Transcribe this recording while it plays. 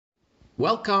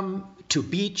Welcome to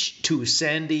Beach Too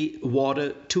Sandy, Water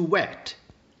Too Wet,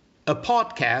 a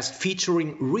podcast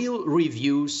featuring real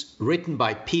reviews written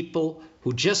by people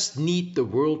who just need the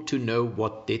world to know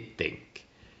what they think.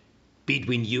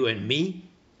 Between you and me,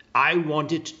 I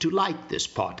wanted to like this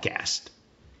podcast,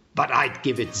 but I'd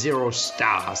give it 0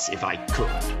 stars if I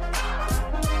could.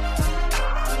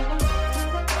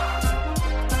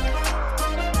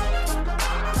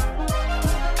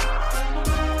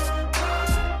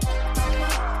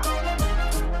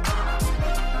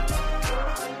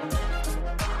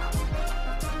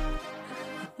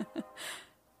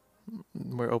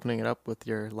 We're opening it up with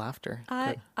your laughter.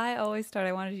 I always thought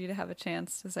I wanted you to have a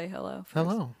chance to say hello first.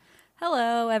 Hello.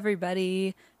 Hello,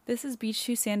 everybody. This is Beach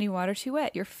Too Sandy, Water Too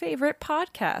Wet, your favorite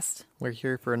podcast. We're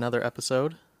here for another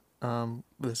episode.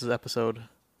 This is episode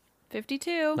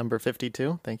 52. number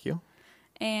 52. Thank you.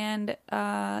 And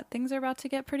things are about to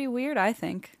get pretty weird, I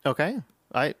think. Okay.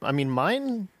 I mean,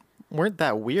 mine weren't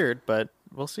that weird, but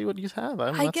we'll see what you have.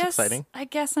 That's exciting. I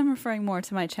guess I'm referring more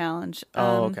to my challenge.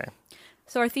 Okay.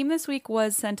 So our theme this week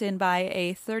was sent in by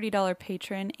a $30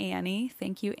 patron, Annie.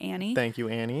 Thank you, Annie. Thank you,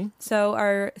 Annie. So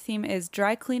our theme is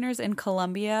dry cleaners in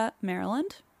Columbia,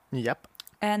 Maryland. Yep.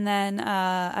 And then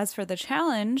as for the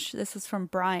challenge, this is from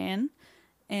Brian.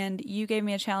 And you gave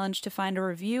me a challenge to find a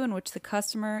review in which the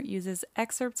customer uses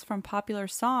excerpts from popular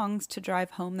songs to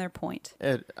drive home their point.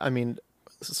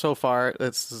 So far,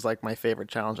 this is like my favorite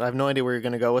challenge. I have no idea where you're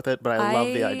going to go with it, but I love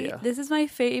the idea. This is my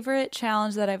favorite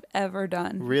challenge that I've ever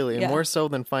done. Really? Yeah. More so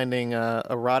than finding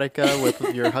erotica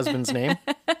with your husband's name?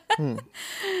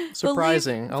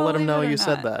 Surprising. I'll let him know you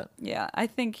said that. Yeah, I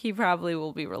think he probably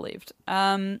will be relieved.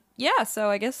 So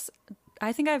I guess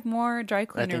I think I have more dry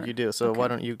cleaner. I think you do. So Okay. Why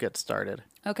don't you get started?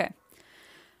 Okay.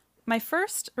 My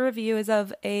first review is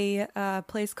of a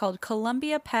place called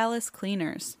Columbia Palace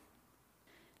Cleaners.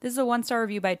 This is a 1-star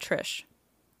review by Trish.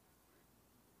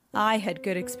 I had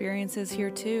good experiences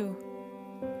here too,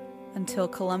 until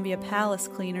Columbia Palace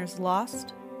Cleaners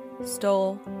lost,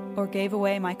 stole, or gave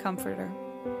away my comforter.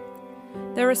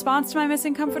 Their response to my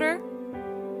missing comforter?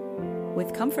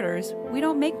 With comforters, we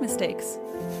don't make mistakes.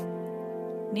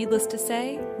 Needless to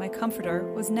say, my comforter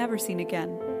was never seen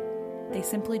again. They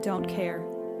simply don't care.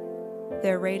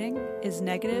 Their rating is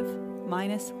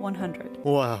 -100.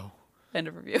 Wow. End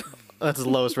of review. That's the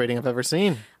lowest rating I've ever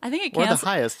seen. I think it Or cancels. the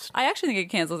highest. I actually think it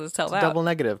cancels itself out. Double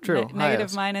negative. True. Negative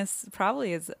Highest. minus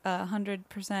probably is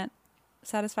 100%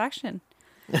 satisfaction.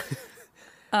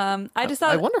 I just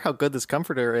thought. I wonder how good this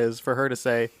comforter is for her to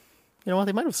say, you know what,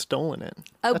 they might have stolen it.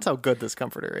 That's how good this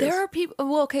comforter is. There are people.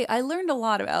 Well, okay, I learned a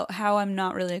lot about how I'm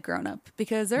not really a grown up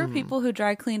because there are people who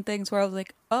dry clean things where I was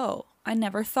like, oh, I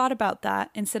never thought about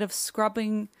that. Instead of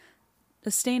scrubbing a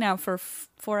stain out for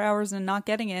 4 hours and not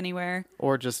getting it anywhere.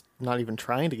 Or just not even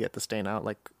trying to get the stain out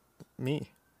like me.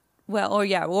 Well,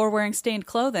 or wearing stained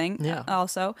clothing. Yeah.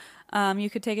 Also, you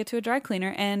could take it to a dry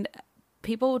cleaner, and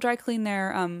people will dry clean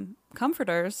their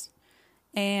comforters,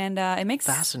 and it makes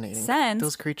Fascinating. sense.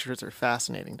 Those creatures are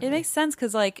fascinating to It me. makes sense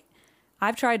because, like,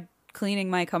 I've tried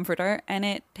cleaning my comforter, and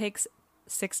it takes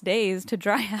 6 days to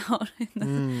dry out.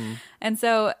 And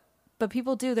so, but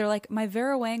people do. They're like, my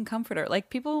Vera Wang comforter.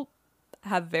 Like, people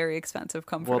have very expensive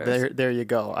comforters. Well, there you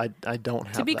go. I don't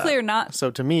have that. To be clear, not So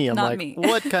to me, I'm not like, me.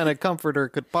 what kind of comforter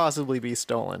could possibly be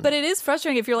stolen? But it is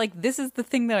frustrating if you're like, this is the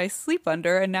thing that I sleep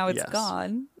under, and now it's Yes.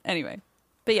 gone. Anyway.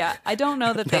 But yeah, I don't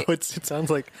know that they... No, it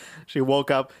sounds like she woke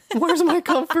up. Where's my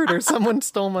comforter? Someone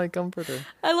stole my comforter.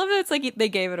 I love that it's like they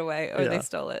gave it away or Yeah. they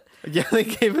stole it. Yeah, they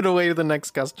gave it away to the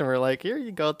next customer. Like, here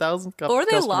you go, 1,000 cups. Or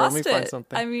they customer, let me lost find it.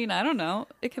 something. I mean, I don't know.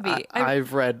 It could be.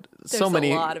 I've read there's so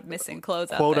many a lot of missing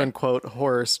clothes out quote there. unquote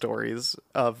horror stories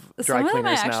of dry Some of them I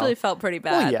cleaners now. actually felt pretty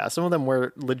bad. Well, yeah, some of them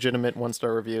were legitimate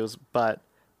 1-star reviews, but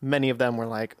many of them were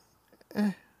like,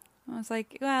 I was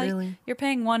like, well, Really? you're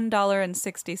paying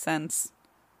 $1.60,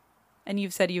 and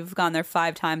you've said you've gone there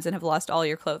 5 times and have lost all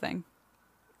your clothing.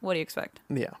 What do you expect?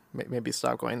 yeah, maybe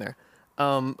stop going there.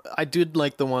 I did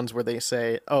like the ones where they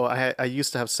say, oh, I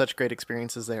used to have such great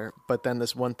experiences there, but then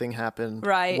this one thing happened,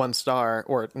 Right. 1 star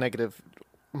or negative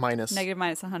minus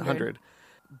 -100.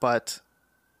 But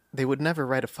they would never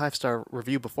write a 5-star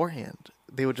review beforehand.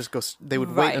 They would just go. They would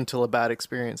Right. wait until a bad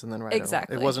experience and then write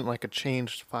Exactly. It wasn't like a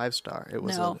changed 5-star. It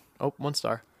was No. 1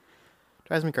 star.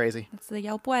 Drives me crazy. It's the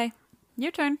Yelp way.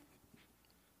 Your turn.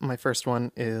 My first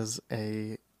one is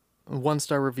a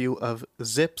 1-star review of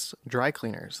Zips dry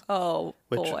cleaners. Oh,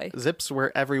 Which boy. Zips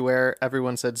were everywhere.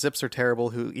 Everyone said Zips are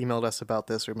terrible who emailed us about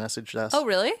this or messaged us. Oh,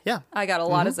 really? Yeah. I got a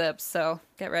lot of zips, so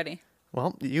get ready.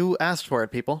 Well, you asked for it,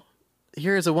 people.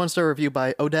 Here is a 1-star review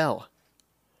by Odell.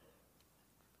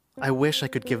 I wish I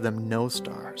could give them no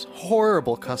stars,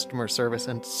 horrible customer service,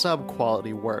 and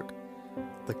sub-quality work.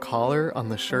 The collar on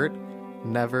the shirt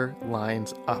never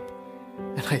lines up.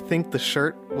 And I think the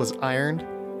shirt was ironed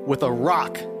with a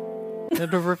rock.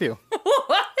 End of review.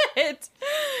 What? It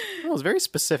was very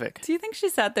specific. Do you think she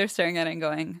sat there staring at it and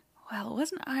going, well, it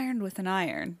wasn't ironed with an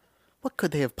iron? What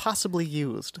could they have possibly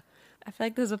used? I feel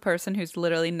like there's a person who's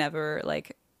literally never,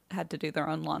 like, had to do their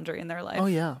own laundry in their life. Oh,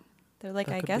 yeah. They're like,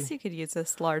 That I could guess be. you could use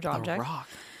this large object. A rock.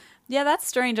 Yeah, that's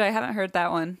strange. I haven't heard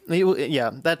that one.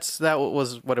 Yeah, that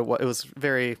was what it was. It was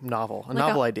very novel. A Like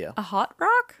novel idea. A hot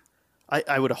rock?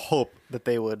 I would hope that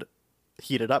they would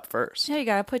heat it up first. Yeah, you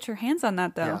gotta put your hands on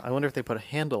that, though. Yeah, I wonder if they put a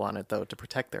handle on it, though, to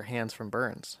protect their hands from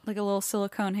burns. Like a little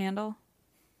silicone handle.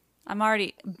 I'm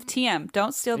already... TM,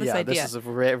 don't steal this idea. This is a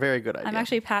very good idea. I'm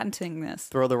actually patenting this.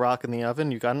 Throw the rock in the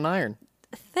oven, you got an iron.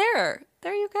 There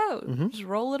you go. Mm-hmm. Just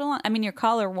roll it along. I mean, your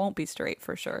collar won't be straight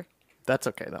for sure, That's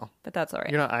okay, though. but that's all right.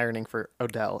 You're not ironing for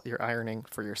Odell. You're ironing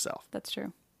for yourself. That's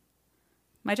true.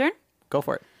 My turn? Go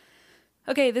for it.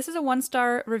 Okay, this is a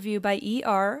 1-star review by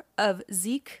ER of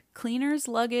Zeke Cleaners,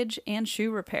 Luggage, and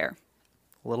Shoe Repair.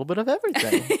 A little bit of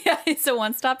everything. Yeah, it's a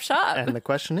one-stop shop. And the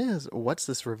question is, what's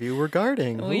this review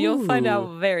regarding? Well, you'll find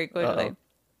out very quickly. Uh-oh.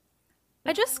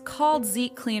 I just called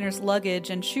Zeke Cleaners, Luggage,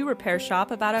 and Shoe Repair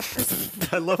Shop about a...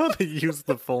 I love how they use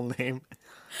the full name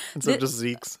instead of just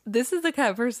Zeke's. This is the kind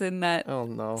of person that Oh,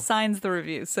 no. signs the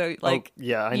review. So, like... Oh,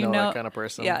 yeah, I you know that kind of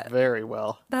person Yeah, very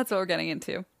well. that's what we're getting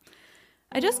into.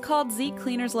 I just called Zeke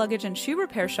Cleaners, Luggage, and Shoe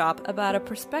Repair Shop about a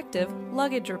prospective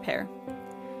luggage repair.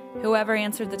 Whoever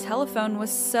answered the telephone was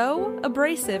so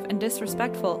abrasive and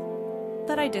disrespectful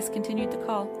that I discontinued the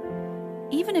call.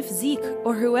 Even if Zeke,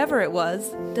 or whoever it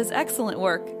was, does excellent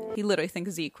work, he literally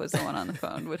thinks Zeke was the one on the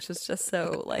phone, which is just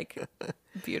so, like,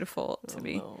 beautiful to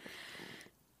me. No.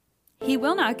 He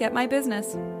will not get my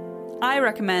business. I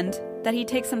recommend that he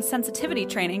take some sensitivity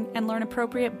training and learn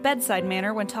appropriate bedside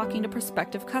manner when talking to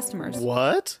prospective customers.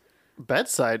 What?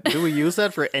 Bedside? Do we use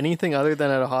that for anything other than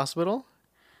at a hospital?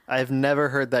 I've never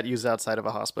heard that used outside of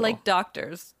a hospital. Like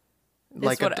doctors.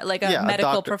 Like A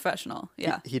medical doctor. professional.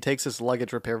 Yeah. He takes his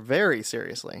luggage repair very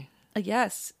seriously.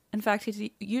 Yes. In fact,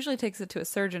 he usually takes it to a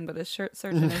surgeon, but his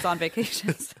surgeon is on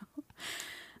vacation. So.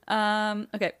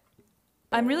 Okay.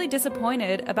 I'm really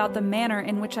disappointed about the manner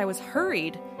in which I was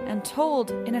hurried and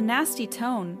told in a nasty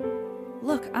tone,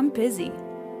 "Look, I'm busy,"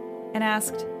 and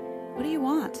asked, "What do you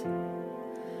want?"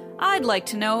 I'd like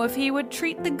to know if he would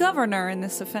treat the governor in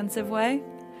this offensive way.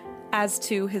 As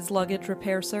to his luggage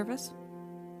repair service.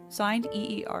 Signed,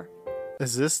 EER.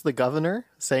 Is this the governor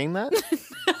saying that?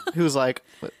 Who's like,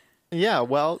 yeah,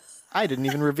 well, I didn't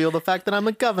even reveal the fact that I'm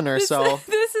a governor, so...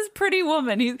 This is Pretty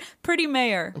Woman. He's Pretty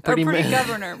Mayor. Pretty Pretty ma-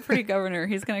 Governor. Pretty Governor.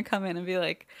 He's going to come in and be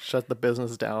like... Shut the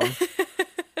business down.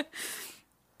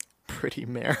 Pretty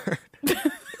mayor.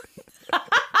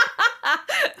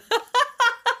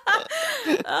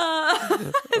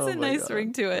 It's a nice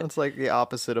ring to it. It's like the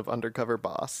opposite of undercover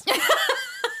boss.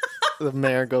 The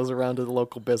mayor goes around to the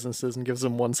local businesses and gives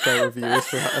them 1-star reviews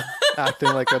for acting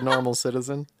like a normal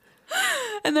citizen.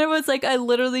 And everyone's like, I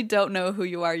literally don't know who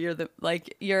you are. You're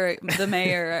the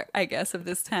mayor, I guess, of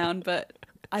this town, but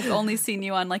I've only seen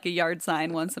you on like a yard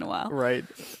sign once in a while. Right.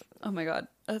 Oh my God.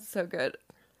 That's so good.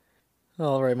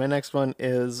 All right, my next one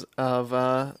is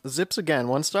of Zips Again,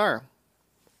 1 star.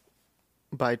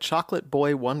 By Chocolate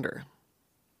Boy Wonder.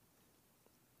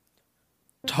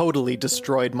 Totally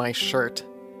destroyed my shirt.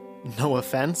 No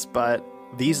offense, but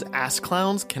these ass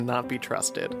clowns cannot be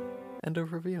trusted. End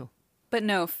of review. But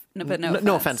no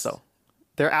No offense, though.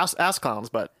 They're ass clowns,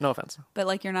 but no offense. But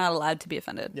like, you're not allowed to be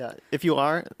offended. Yeah, if you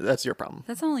are, that's your problem.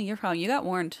 That's only your problem. You got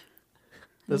warned.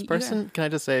 This person, can I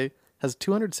just say, has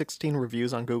 216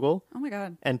 reviews on Google Oh my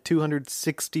God. and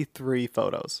 263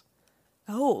 photos.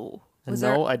 Oh. And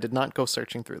no, I did not go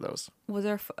searching through those. Was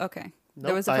there? Okay. Nope,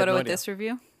 There was a I have photo no with idea. this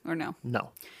review, or no? No.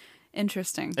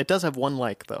 Interesting. It does have 1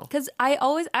 like, though. Because I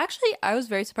was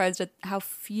very surprised at how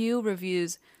few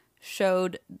reviews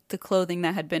showed the clothing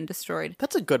that had been destroyed.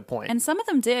 That's a good point. And some of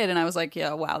them did, and I was like,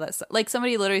 yeah, wow, that's like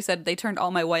somebody literally said they turned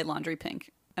all my white laundry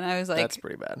pink. And I was like, That's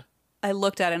pretty bad. I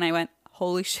looked at it and I went,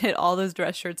 holy shit, all those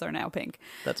dress shirts are now pink.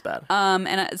 That's bad.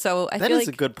 So I That feel is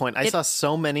like a good point. I saw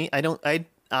so many.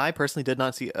 I personally did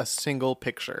not see a single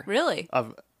picture Really?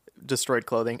 of destroyed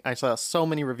clothing. I saw so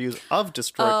many reviews of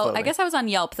destroyed clothing. I guess I was on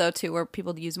Yelp though too, where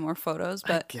people use more photos.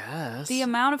 But guess. the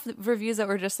amount of reviews that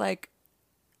were just like,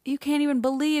 you can't even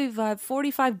believe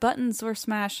 45 buttons were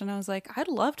smashed, and I was like, I'd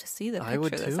love to see the picture I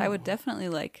would of this. too. I would definitely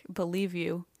like believe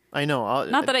you. I know.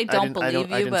 Not that I don't believe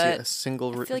you, I didn't but see a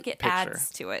single I feel like it picture.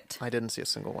 adds to it. I didn't see a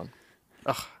single one.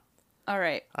 All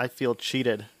right, I feel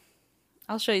cheated.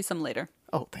 I'll show you some later.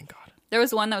 Oh, thank God. There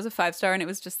was one that was a 5-star, and it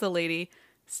was just the lady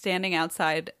standing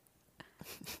outside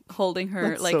holding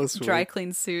her That's like so sweet. dry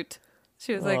clean suit.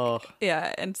 She was like, Oh.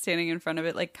 yeah, and standing in front of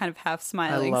it, like kind of half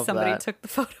smiling. love Somebody that. took the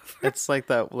photo of her. It's like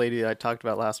that lady I talked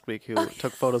about last week who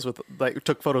took photos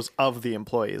of the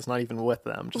employees, not even with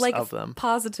them, just Like of them.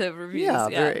 positive reviews. Yeah,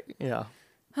 Yeah. yeah.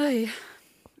 Ay.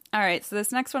 All right, so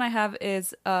this next one I have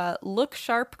is Look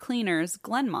Sharp Cleaners,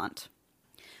 Glenmont.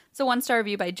 It's a 1-star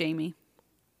review by Jamie.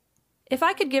 If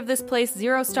I could give this place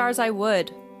 0 stars, I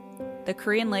would. The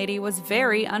Korean lady was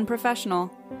very unprofessional.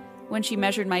 When she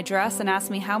measured my dress and asked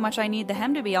me how much I need the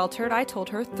hem to be altered, I told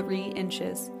her 3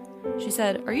 inches. She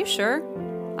said, "Are you sure?"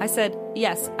 I said,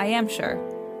 "Yes, I am sure."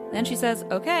 Then she says,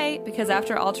 "Okay, because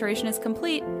after alteration is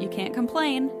complete, you can't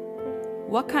complain."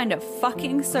 What kind of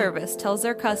fucking service tells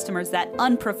their customers that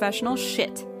unprofessional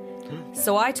shit?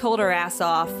 So I told her ass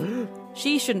off.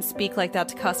 She shouldn't speak like that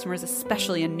to customers,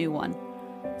 especially a new one.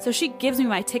 So she gives me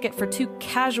my ticket for 2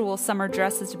 casual summer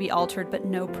dresses to be altered, but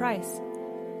no price.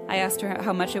 I asked her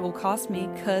how much it will cost me,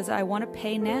 because I want to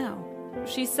pay now.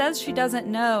 She says she doesn't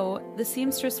know. The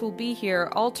seamstress will be here.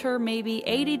 Alter maybe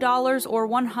 $80 or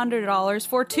 $100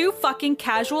 for 2 fucking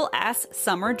casual-ass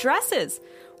summer dresses.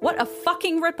 What a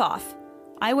fucking ripoff.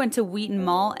 I went to Wheaton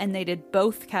Mall, and they did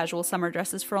both casual summer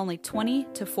dresses for only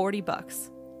 $20 to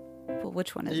 $40. Well,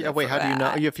 which one is it? Yeah, wait, how do you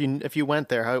know? If you went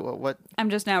there, what? I'm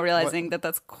just now realizing that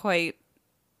that's quite...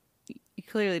 You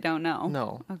clearly don't know.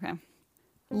 No. Okay.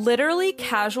 Literally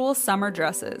casual summer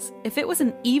dresses. If it was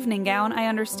an evening gown, I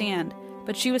understand.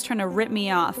 But she was trying to rip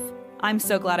me off. I'm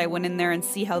so glad I went in there and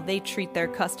see how they treat their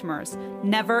customers.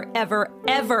 Never, ever,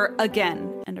 ever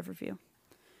again. End of review.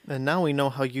 And now we know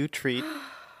how you treat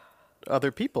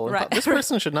other people. Right. This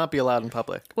person should not be allowed in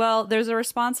public. Well, there's a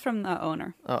response from the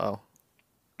owner. Uh-oh.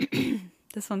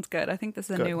 This one's good. I think this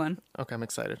is a Good. new one. Okay, I'm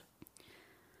excited.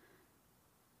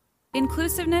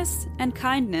 Inclusiveness and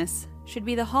kindness should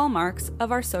be the hallmarks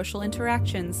of our social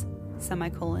interactions,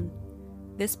 semicolon.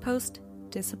 This post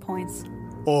disappoints.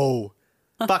 Oh,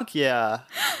 fuck yeah.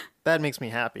 That makes me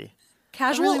happy.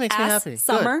 Casual really makes me ass happy.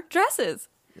 summer dresses.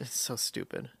 It's so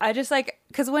stupid. I just like,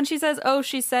 because when she says, oh,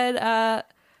 she said,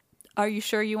 are you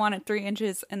sure you want it 3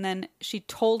 inches? And then she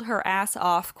told her ass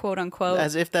off, quote unquote.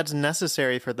 As if that's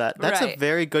necessary for that. That's a Right.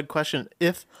 very good question.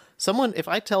 If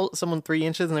I tell someone 3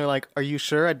 inches and they're like, "Are you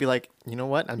sure?" I'd be like, you know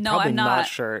what? I'm No, probably I'm not not.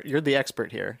 sure. You're the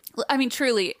expert here. I mean,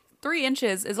 truly, 3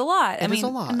 inches is a lot. I It mean, is a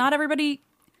lot. not everybody,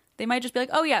 they might just be like,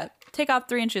 oh yeah, take off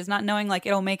 3 inches, not knowing like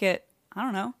it'll make it, I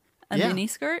don't know, a Yeah. mini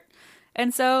skirt.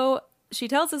 And so she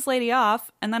tells this lady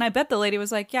off, and then I bet the lady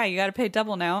was like, yeah, you got to pay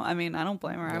double now. I mean, I don't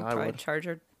blame her. No, I'd I probably would. charge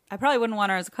her. I probably wouldn't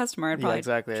want her as a customer. I'd Yeah, probably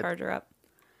exactly. charge her up.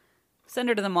 Send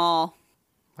her to the mall.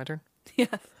 My turn. Yes.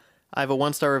 I have a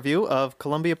 1-star review of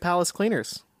Columbia Palace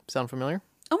Cleaners. Sound familiar?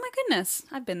 Oh my goodness.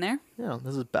 I've been there. Yeah,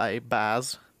 this is by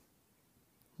Baz.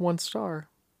 1 star.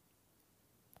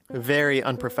 Very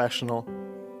unprofessional.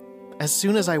 As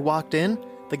soon as I walked in,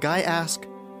 the guy asked,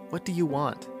 "What do you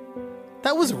want?"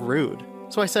 That was rude.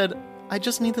 So I said, "I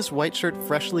just need this white shirt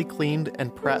freshly cleaned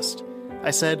and pressed."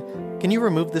 I said, "Can you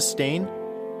remove this stain?"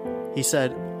 He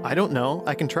said, "I don't know.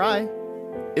 I can try."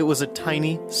 It was a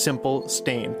tiny, simple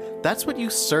stain. That's what you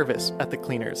service at the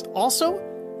cleaners. Also,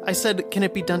 I said, "Can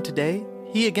it be done today?"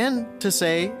 He again to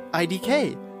say,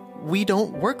 "IDK. We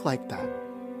don't work like that."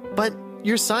 But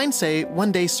your signs say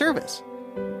 1-day service.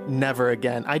 Never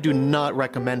again. I do not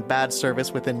recommend bad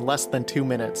service within less than 2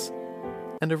 minutes.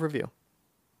 End of review.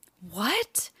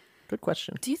 What? Good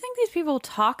question. Do you think these people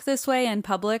talk this way in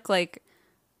public? Like,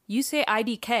 you say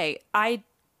IDK.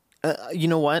 You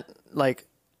know what? Like,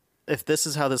 if this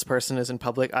is how this person is in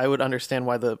public, I would understand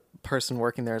why the person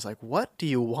working there is like, "What do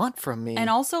you want from me?" And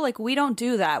also, like, we don't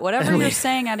do that. Whatever you're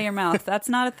saying out of your mouth, that's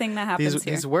not a thing that happens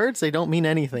here. these words, they don't mean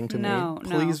anything to No, me.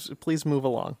 no. Please move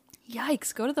along.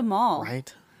 Yikes, go to the mall.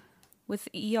 Right? With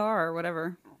ER or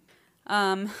whatever.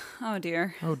 Oh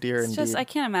dear. Oh dear, It's indeed. just, I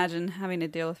can't imagine having to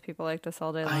deal with people like this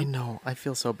all day long. I know. I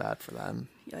feel so bad for them.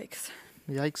 Yikes.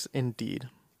 Yikes, indeed.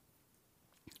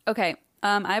 Okay,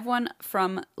 I have one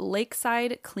from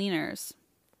Lakeside Cleaners.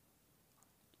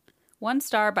 1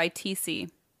 star by TC.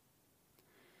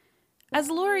 As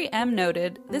Lori M.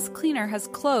 noted, this cleaner has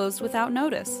closed without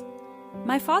notice.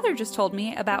 My father just told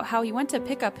me about how he went to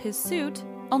pick up his suit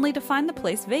only to find the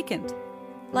place vacant.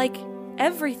 Like,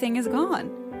 everything is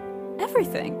gone.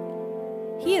 Everything.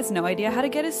 He has no idea how to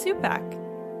get his suit back.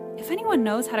 If anyone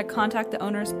knows how to contact the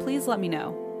owners, please let me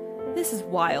know. This is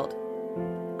wild.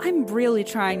 I'm really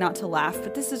trying not to laugh,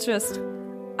 but this is just...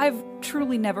 I've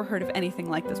truly never heard of anything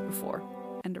like this before.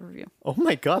 End of review. Oh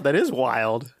my God, that is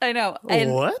wild. I know.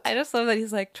 And What? I just love that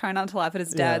he's like trying not to laugh at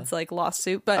his dad's like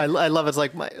lawsuit, but I love it's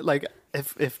like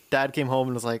if dad came home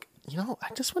and was like, I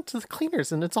just went to the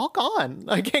cleaners and it's all gone.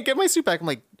 I can't get my suit back. I'm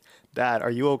like, Dad, are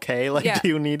you okay? Like, Yeah. do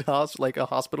you need a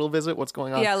hospital visit? What's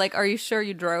going on? yeah, like, are you sure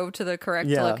you drove to the correct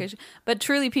Yeah. location? But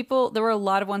truly, there were a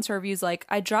lot of one-star reviews like,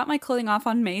 I dropped my clothing off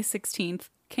on May 16th,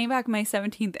 came back May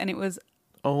 17th, and it was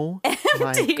Oh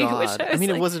my Empty, God. which I was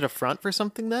like- was it a front for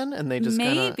something then? And they just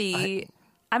maybe.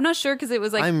 I'm not sure because it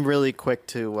was like, I'm really quick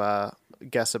to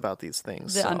guess about these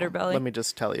things. The underbelly? Let me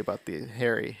just tell you about the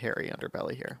hairy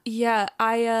underbelly here. yeah,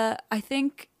 I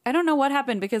think, I don't know what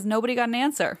happened because nobody got an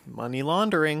answer. Money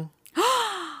laundering.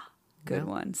 Good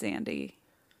one, Sandy.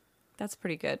 That's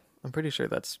pretty good. I'm pretty sure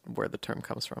that's where the term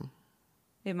comes from.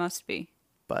 It must be.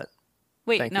 But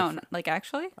Wait, Thank no, you for- like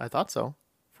actually? I thought so.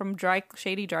 From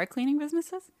shady dry cleaning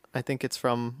businesses? I think it's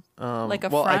from Like a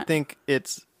well, I front? think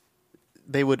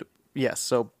they would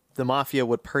so the mafia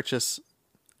would purchase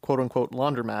quote unquote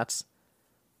laundromats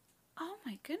Oh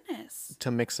my goodness.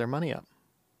 to mix their money up,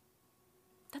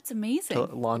 That's amazing. to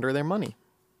launder their money.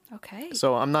 Okay.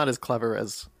 So I'm not as clever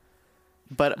as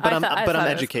but I I'm thought- I but I'm thought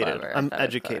it was educated. clever. I I'm thought it was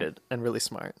educated and really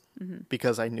smart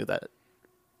because I knew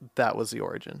that was the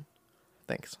origin.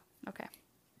 Thanks. Okay.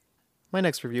 My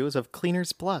next review is of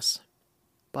Cleaners Plus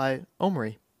by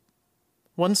Omri.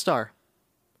 1 star.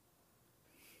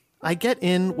 I get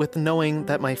in with knowing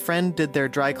that my friend did their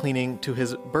dry cleaning to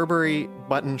his Burberry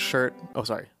button shirt. Oh,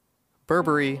 sorry.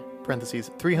 Burberry,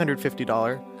 parentheses,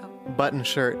 $350 button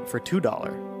shirt for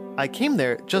 $2. I came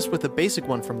there just with a basic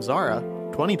one from Zara,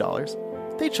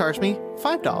 $20. They charged me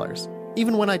 $5,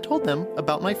 even when I told them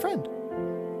about my friend.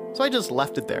 So I just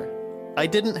left it there. I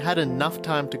didn't had enough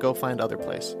time to go find other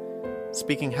place.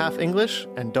 Speaking half English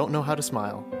and don't know how to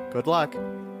smile. Good luck.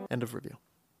 End of review.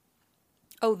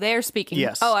 Oh, they're speaking.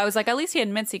 Yes. Oh, I was like, at least he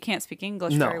admits he can't speak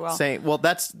English very well.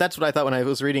 That's what I thought when I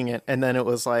was reading it, and then it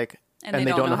was like, and they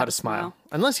don't know how to smile.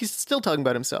 Unless he's still talking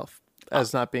about himself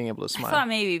as not being able to I smile. thought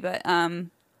maybe, but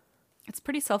it's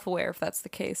pretty self-aware if that's the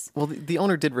case. Well, the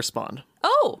owner did respond.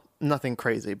 Oh, Nothing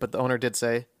crazy, but the owner did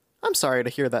say, I'm sorry to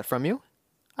hear that from you.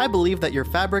 I believe that your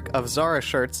fabric of Zara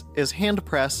shirts is hand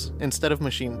press instead of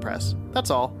machine press. That's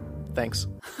all. Thanks.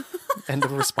 End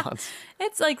of response.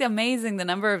 it's like amazing the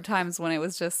number of times when it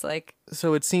was just like,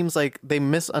 So it seems like they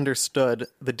misunderstood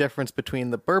the difference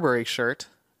between the Burberry shirt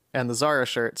and the Zara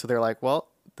shirt. So they're like, well,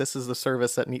 this is the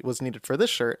service that was needed for this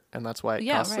shirt, and that's why it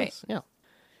Yeah, costs right. this. Yeah.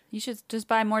 you should just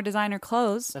buy more designer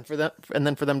clothes. And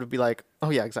then for them to be like, oh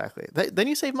yeah, exactly. Then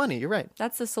you save money. You're right.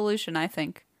 That's the solution, I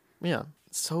think. Yeah.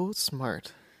 So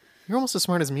smart. You're almost as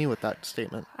smart as me with that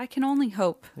statement. I can only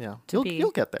hope Yeah. to be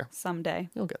You'll get there. someday.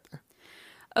 You'll get there.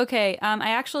 Okay,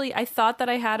 I thought that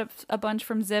I had a bunch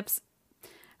from Zips.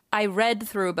 I read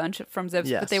through a bunch from Zips,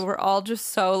 Yes. but they were all just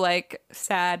so like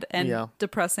sad and Yeah.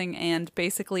 depressing and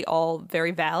basically all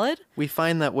very valid. We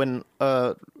find that when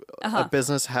a Uh-huh.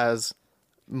 business has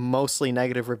mostly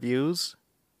negative reviews,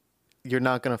 you're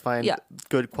not going to find Yeah.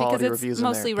 good quality Because it's reviews in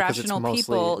there. mostly because it's rational mostly,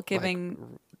 people like,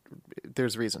 giving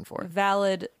there's reason for it.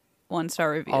 valid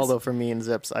 1-star reviews. Although for me and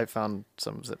Zips, I found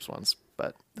some Zips ones,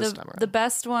 but this time around. The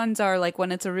best ones are like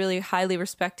when it's a really highly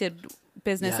respected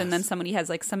business and then Yes. somebody has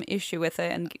like some issue with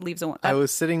it and leaves a one. I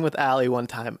was sitting with Allie one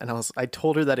time, and I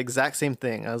told her that exact same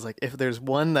thing. I was like, if there's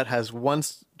one that has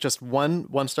just one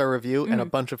 1-star review and a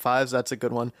bunch of 5s, that's a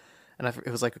good one. And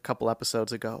it was like a couple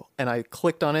episodes ago, and I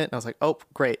clicked on it, and I was like, oh,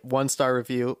 great, 1-star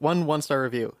review, 1-star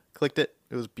review. Clicked it.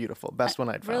 It was beautiful. Best one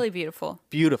I'd found. Really beautiful.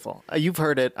 Beautiful. You've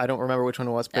heard it. I don't remember which one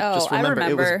it was, but Oh, just I remember, it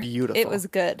remember. was beautiful. It was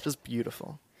good. Just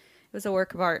beautiful. It was a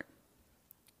work of art.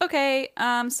 Okay,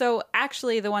 so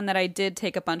actually the one that I did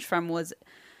take a bunch from was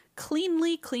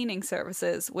Cleanly Cleaning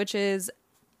Services, which is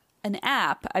an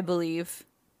app, I believe.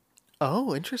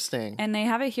 Oh, interesting. And they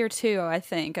have it here too, I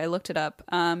think. I looked it up.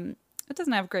 It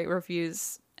doesn't have great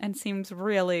reviews and seems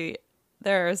really,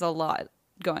 there's a lot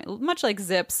going. Much like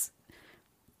Zips,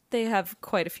 they have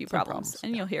quite a few problems,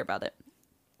 and you'll hear about it.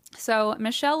 So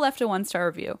Michelle left a 1-star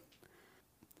review.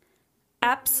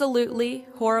 Absolutely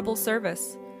horrible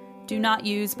service. Do not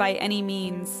use by any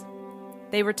means.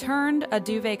 They returned a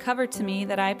duvet cover to me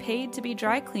that I paid to be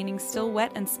dry cleaning, still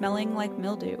wet and smelling like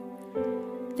mildew.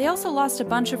 They also lost a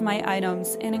bunch of my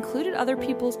items and included other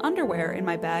people's underwear in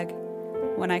my bag.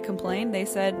 When I complained, they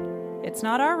said, "It's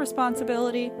not our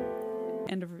responsibility."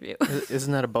 End of review.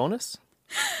 Isn't that a bonus?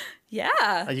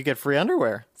 Yeah. You get free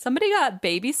underwear. Somebody got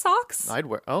baby socks I'd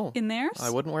wear. Oh, in theirs. I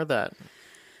wouldn't wear that.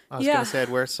 I was Yeah. gonna say I'd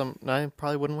wear some. I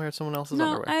probably wouldn't wear someone else's No,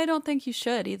 underwear. I don't think you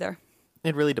should either.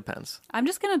 It really depends. I'm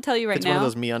just going to tell you right It's now. one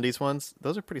of those MeUndies ones.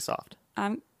 Those are pretty soft.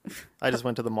 I'm I just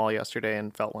went to the mall yesterday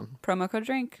and felt one. promo code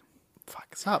drink. Fuck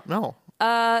us up. No.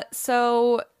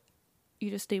 So you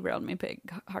just derailed me big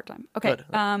hard time. Okay.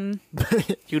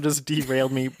 Good. You just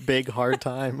derailed me big hard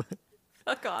time.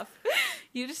 Fuck off.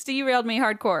 You just derailed me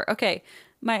hardcore. Okay.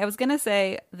 I was going to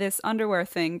say this underwear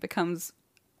thing becomes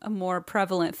a more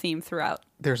prevalent theme throughout.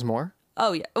 There's more?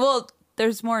 Oh, yeah. Well,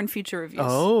 there's more in future reviews.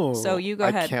 Oh. So you go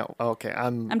ahead. Okay.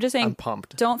 I'm just saying, I'm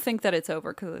pumped. Don't think that it's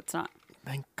over because it's not.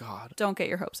 Thank God. Don't get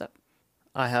your hopes up.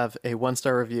 I have a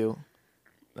 1-star review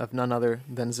of none other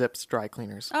than Zips Dry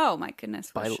Cleaners Oh, my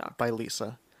goodness. What a shock. by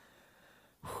Lisa.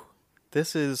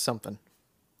 This is something.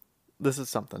 This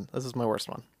is my worst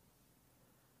one.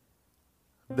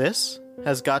 This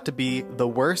has got to be the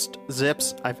worst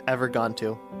Zips I've ever gone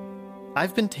to.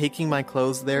 I've been taking my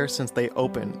clothes there since they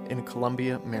opened in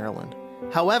Columbia, Maryland.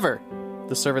 However,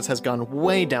 the service has gone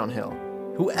way downhill.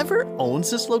 Whoever owns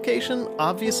this location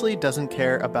obviously doesn't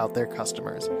care about their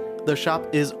customers. The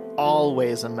shop is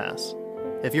always a mess.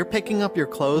 If you're picking up your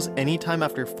clothes anytime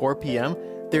after 4 p.m.,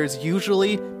 there's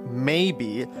usually,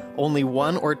 maybe, only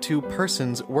 1 or 2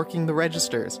 persons working the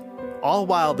registers, all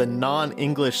while the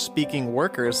non-English speaking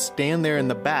workers stand there in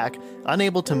the back,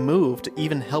 unable to move to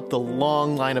even help the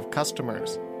long line of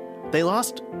customers. They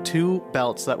lost 2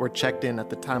 belts that were checked in at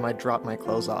the time I dropped my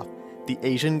clothes off. The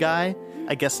Asian guy,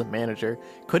 I guess the manager,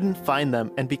 couldn't find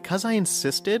them, and because I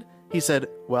insisted, he said,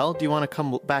 "Well, do you want to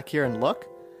come back here and look?"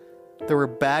 There were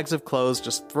bags of clothes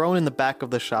just thrown in the back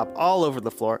of the shop all over the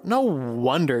floor. No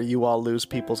wonder you all lose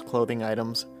people's clothing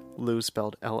items. Lose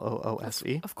spelled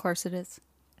L-O-O-S-E. Of course it is.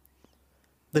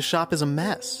 The shop is a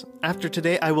mess. After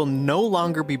today, I will no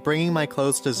longer be bringing my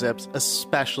clothes to Zips,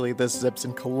 especially this Zips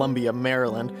in Columbia,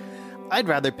 Maryland. I'd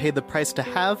rather pay the price to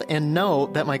have and know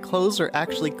that my clothes are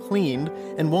actually cleaned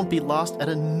and won't be lost at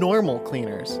a normal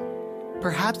cleaner's.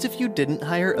 Perhaps if you didn't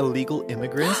hire illegal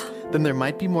immigrants, then there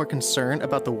might be more concern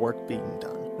about the work being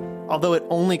done. Although it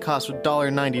only costs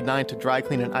 $1.99 to dry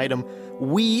clean an item,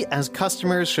 we as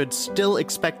customers should still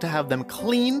expect to have them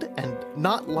cleaned and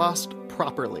not lost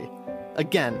properly.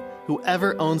 Again,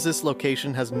 whoever owns this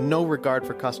location has no regard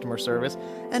for customer service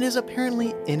and is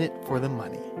apparently in it for the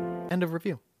money. End of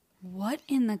review. What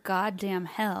in the goddamn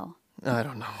hell? I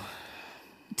don't know.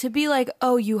 To be like,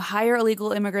 oh, you hire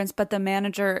illegal immigrants, but the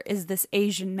manager is this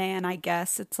Asian man, I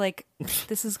guess. It's like,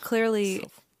 this is clearly...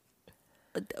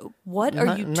 What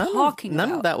are you talking about?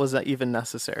 None of that was even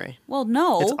necessary. Well,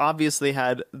 no. It's obviously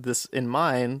had this in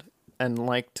mind and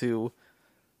like to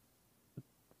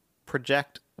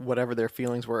project whatever their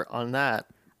feelings were on that.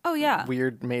 Oh, yeah.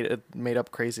 Weird made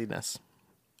up craziness.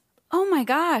 Oh, my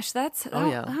gosh. That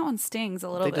yeah. one stings a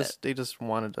little bit. They just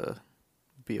wanted to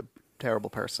be a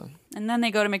terrible person. And then they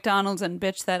go to McDonald's and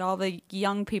bitch that all the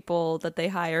young people that they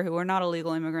hire who are not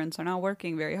illegal immigrants are not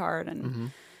working very hard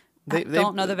and they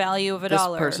don't know the value of a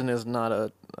dollar. This person is not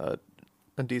a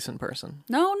decent person.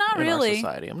 No, not really. In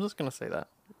our society. I'm just going to say that.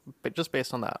 But just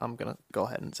based on that, I'm going to go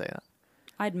ahead and say that.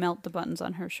 I'd melt the buttons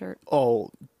on her shirt. Oh,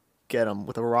 get him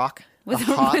with a rock. With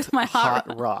my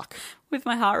hot rock. With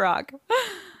my hot rock.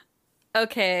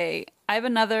 Okay, I have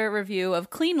another review of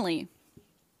Cleanly.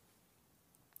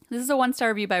 This is a 1-star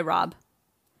review by Rob.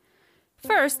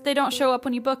 First, they don't show up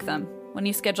when you book them. When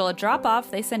you schedule a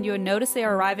drop-off, they send you a notice they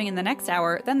are arriving in the next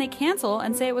hour, then they cancel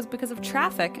and say it was because of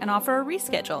traffic and offer a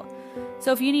reschedule.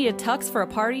 So if you need a tux for a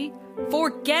party,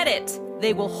 forget it!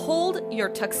 They will hold your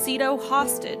tuxedo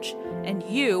hostage, and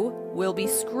you will be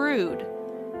screwed.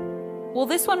 Well,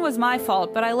 this one was my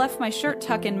fault, but I left my shirt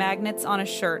tuck-in magnets on a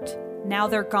shirt. Now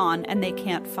they're gone, and they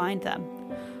can't find them.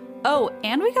 Oh,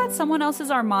 and we got someone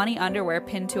else's Armani underwear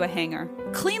pinned to a hanger.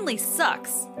 Cleanly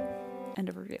sucks. End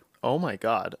of review. Oh my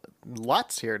God.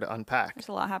 Lots here to unpack. There's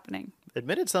a lot happening.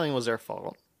 Admitted selling was their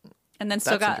fault. And then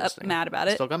still got mad about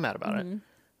it. Still got mad about it.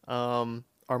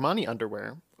 Armani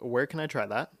underwear. Where can I try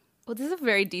that? Well, this is a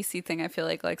very DC thing, I feel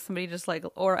like. Like somebody just like,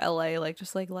 or LA, like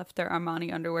just like left their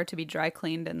Armani underwear to be dry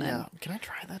cleaned and then... Yeah. Can I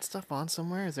try that stuff on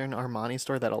somewhere? Is there an Armani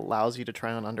store that allows you to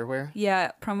try on underwear?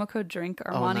 Yeah. Promo code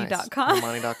DRINKArmani.com. Oh,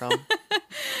 nice.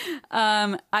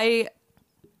 Armani.com.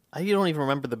 You don't even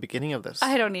remember the beginning of this.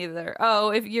 I don't either. Oh,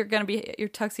 if you're going to be... Your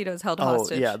tuxedo's held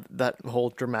hostage. Oh, yeah. That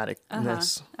whole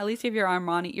dramaticness. At least you have your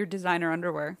Armani, your designer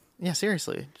underwear. Yeah,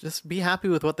 seriously. Just be happy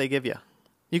with what they give you.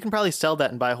 You can probably sell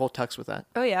that and buy a whole tux with that.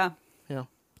 Oh, yeah. Yeah,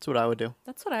 that's what I would do.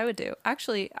 That's what I would do.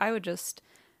 Actually, I would just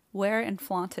wear and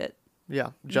flaunt it.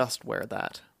 Yeah, just wear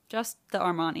that. Just the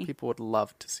Armani. People would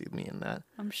love to see me in that.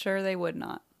 I'm sure they would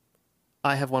not.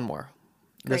 I have one more.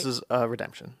 Great. This is a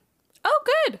redemption. Oh,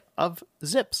 good. Of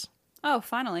Zips. Oh,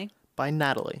 finally. By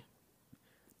Natalie.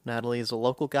 Natalie is a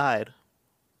local guide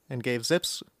and gave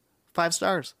Zips 5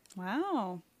 stars.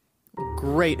 Wow.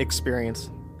 Great experience.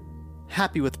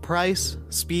 happy with price,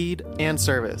 speed, and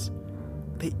service.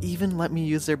 They even let me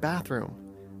use their bathroom.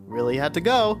 Really had to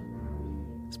go.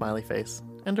 Smiley face.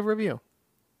 End of review.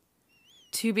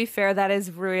 To be fair, that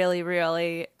is really,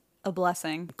 really a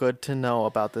blessing. Good to know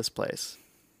about this place.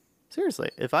 Seriously,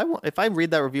 if I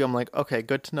read that review, I'm like, okay,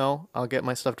 good to know. I'll get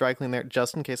my stuff dry cleaned there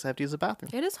just in case I have to use the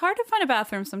bathroom. It is hard to find a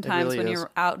bathroom sometimes really when is. you're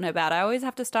out and about. I always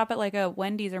have to stop at like a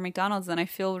Wendy's or McDonald's, and I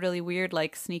feel really weird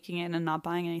like sneaking in and not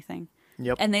buying anything.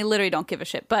 Yep. And they literally don't give a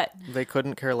shit, but They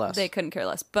couldn't care less. they couldn't care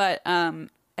less. But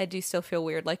I do still feel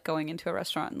weird like going into a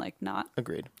restaurant and like not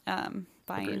Agreed. buying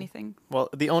Agreed. anything. Well,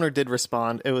 the owner did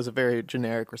respond. It was a very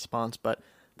generic response, but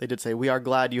they did say, "We are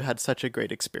glad you had such a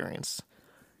great experience."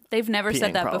 They've never Peeing,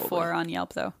 said that probably. before on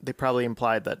Yelp, though. They probably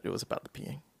implied that it was about the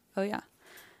peeing. Oh, yeah.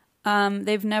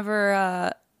 They've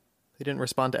never... They didn't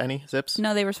respond to any zips?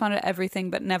 No, they responded to everything,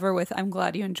 but never with, I'm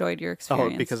glad you enjoyed your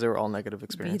experience. Oh, because they were all negative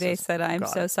experiences. They said, I'm Got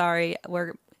so it. sorry.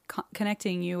 We're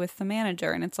connecting you with the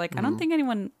manager. And it's like, I don't think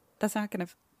anyone... That's not going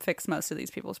to fix most of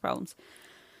these people's problems.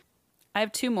 I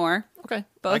have two more. Okay.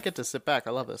 Both- I get to sit back.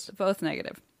 I love this. Both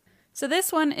negative. So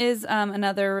this one is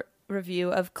another review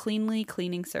of Cleanly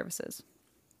Cleaning Services.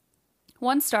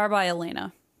 1 star by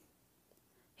Elena.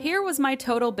 Here was my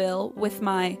total bill with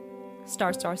my ...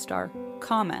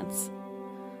 comments.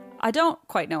 I don't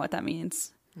quite know what that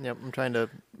means. Yep, I'm trying to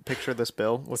picture this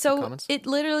bill with the So comments. it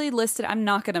literally listed, I'm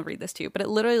not going to read this to you, but it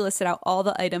literally listed out all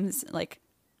the items like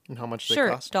And how much they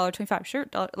shirt, cost. $1.25,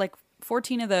 shirt, like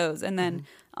 14 of those. And then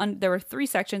there were 3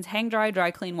 sections, hang dry, dry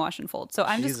clean, wash and fold. So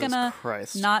I'm just Jesus going to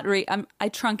Christ. not read. I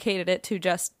truncated it to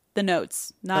just the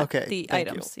notes, not Okay, the thank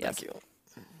items. you. Yes. Thank you.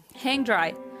 Hang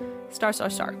dry, ...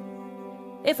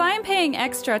 If I am paying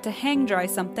extra to hang dry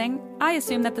something, I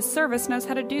assume that the service knows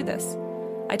how to do this.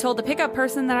 I told the pickup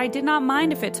person that I did not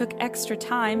mind if it took extra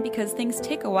time because things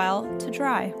take a while to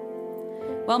dry.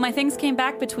 Well, my things came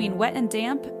back between wet and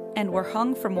damp and were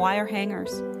hung from wire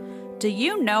hangers. Do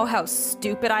you know how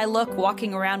stupid I look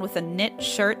walking around with a knit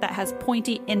shirt that has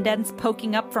pointy indents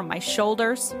poking up from my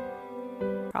shoulders?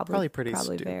 Probably pretty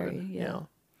probably stupid. very, yeah.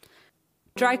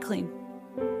 Dry clean.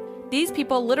 These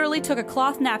people literally took a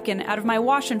cloth napkin out of my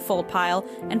wash and fold pile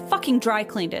and fucking dry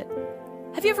cleaned it.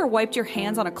 Have you ever wiped your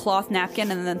hands on a cloth napkin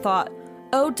and then thought,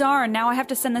 oh darn, now I have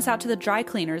to send this out to the dry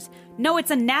cleaners? No, it's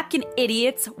a napkin,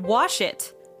 idiots. Wash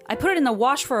it. I put it in the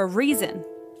wash for a reason.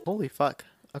 Holy fuck.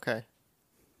 Okay.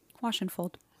 Wash and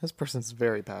fold. This person's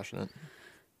very passionate.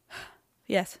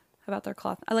 Yes, about their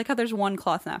cloth. I like how there's one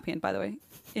cloth napkin, by the way,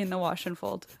 in the wash and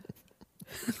fold.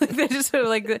 Like they just sort of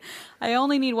like, I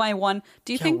only need one.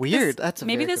 Do you Yeah, think weird. This, That's a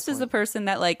maybe very this good is the point. person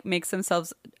that like makes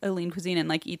themselves a lean cuisine and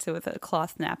like eats it with a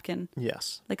cloth napkin,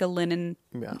 Yes. like a linen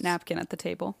Yes. napkin at the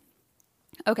table.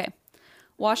 Okay,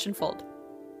 wash and fold.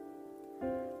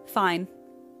 Fine.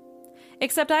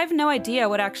 Except I have no idea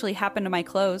what actually happened to my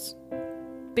clothes.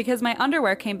 Because my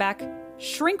underwear came back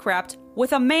shrink wrapped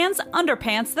with a man's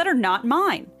underpants that are not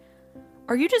mine.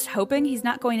 Are you just hoping he's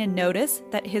not going to notice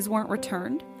that his weren't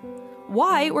returned?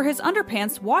 Why were his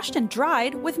underpants washed and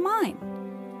dried with mine?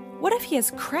 What if he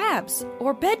has crabs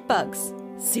or bed bugs?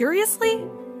 Seriously?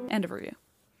 End of review.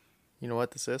 You know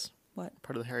what this is? What?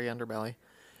 Part of the hairy underbelly.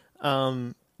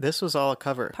 This was all a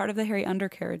cover. Part of the hairy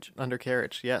undercarriage.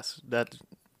 Undercarriage, yes. That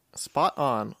spot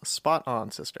on,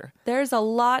 sister. There's a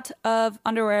lot of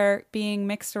underwear being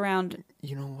mixed around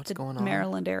You know what's the going on?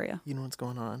 Maryland area. You know what's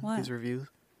going on? What? These reviews.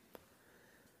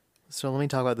 So let me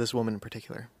talk about this woman in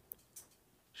particular.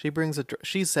 She brings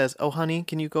she says, "Oh, honey,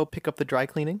 can you go pick up the dry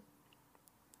cleaning?"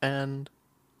 And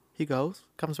he goes,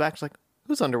 comes back, she's like,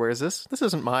 "Whose underwear is this? This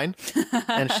isn't mine."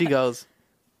 And she goes,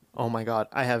 "Oh my God,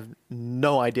 I have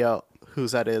no idea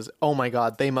whose that is. Oh my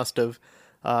God, they must have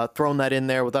thrown that in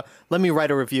there with a, let me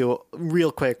write a review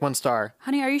real quick, 1 star."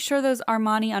 Honey, are you sure those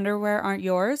Armani underwear aren't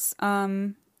yours?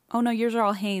 Oh no, yours are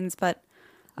all Hanes, but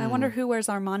I wonder who wears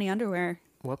Armani underwear.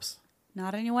 Whoops.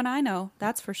 Not anyone I know,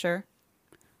 that's for sure.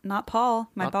 Not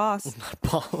Paul, my boss.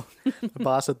 Paul, the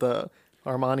boss at the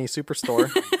Armani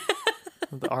Superstore,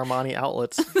 the Armani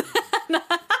outlets.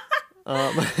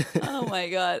 Oh my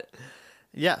God.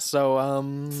 Yeah,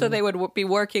 so So they would be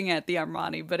working at the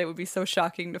Armani, but it would be so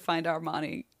shocking to find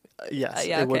Armani. yes,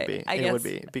 yeah, it would okay, be. I It would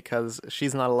guess. be because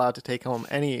she's not allowed to take home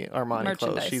any Armani clothes.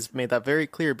 Merchandise. She's made that very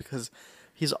clear because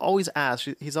he's always asked.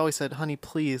 He's always said, "Honey,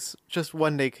 please, just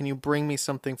one day, can you bring me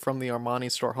something from the Armani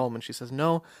store home?" And she says,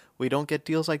 "No, we don't get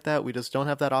deals like that. We just don't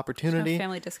have that opportunity.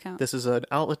 family discount." This is an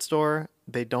outlet store.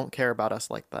 They don't care about us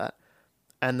like that."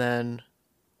 And then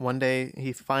one day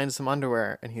he finds some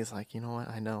underwear and he's like, "You know what?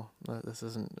 I know this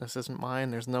isn't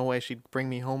mine. There's no way she'd bring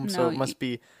me home. So No, it must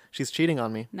be she's cheating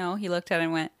on me." No, he looked at it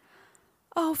and went,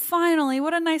 "Oh, finally,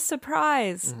 what a nice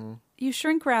surprise." you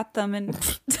shrink wrap them and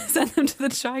send them to the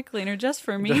dry cleaner just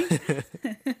for me.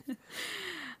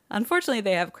 Unfortunately,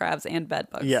 they have crabs and bed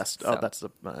bugs. Yes. So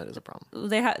That is a problem.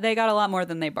 they got a lot more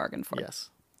than they bargained for. Yes.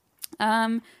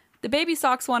 The baby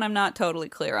socks one, I'm not totally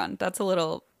clear on. That's a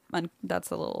little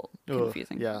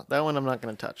confusing. Yeah, that one I'm not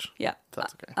going to touch. Yeah.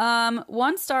 That's okay.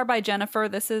 1 star by Jennifer.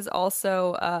 This is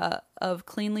also of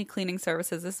Cleanly Cleaning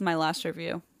Services. This is my last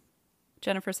review.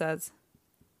 Jennifer says,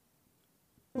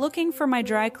 looking for my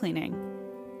dry cleaning.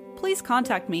 Please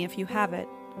contact me if you have it.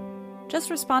 Just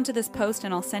respond to this post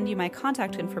and I'll send you my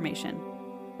contact information.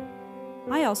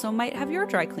 I also might have your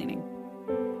dry cleaning.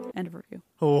 End of review.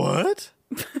 What?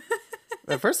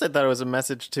 At first I thought it was a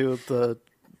message to the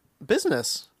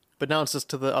business, but now it's just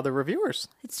to the other reviewers.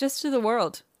 It's just to the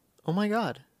world. Oh my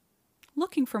God.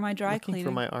 Looking for my dry Looking cleaning.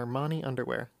 for my Armani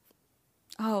underwear.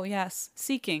 Oh, yes.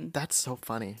 Seeking. That's so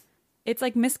funny. It's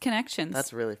like misconnections.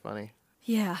 That's really funny.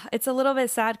 Yeah. It's a little bit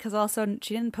sad because also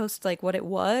she didn't post like what it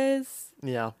was.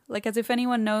 Yeah. Like as if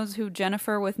anyone knows who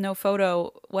Jennifer with no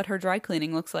photo, what her dry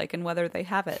cleaning looks like and whether they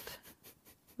have it.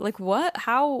 Like what?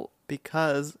 How?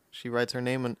 Because she writes her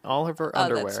name in all of her Oh,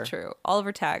 underwear. that's true. All of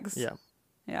her tags. Yeah.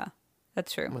 Yeah.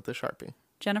 That's true. With the Sharpie.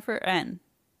 Jennifer N.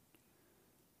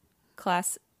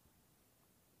 Class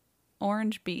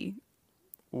Orange B.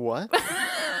 What?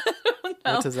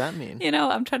 What does that mean? You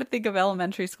know, I'm trying to think of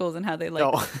elementary schools and how they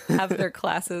like have their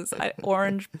classes.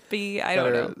 Orange B. I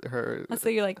don't know. Her Let's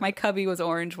say you're like, my cubby was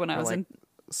orange when I was like in.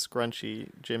 scrunchy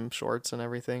gym shorts and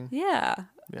everything. Yeah.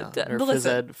 Yeah. But Her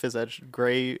listen, phys ed,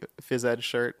 gray phys ed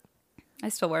shirt. I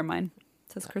still wear mine.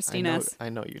 It says Christine S. I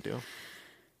know you do.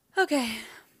 Okay.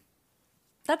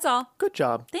 That's all. Good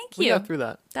job. Thank We you. got through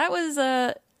that. That was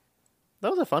a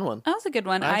fun one. that was a good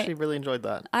one. I actually really enjoyed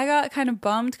that. I got kind of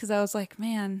bummed because I was like,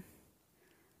 man,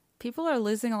 people are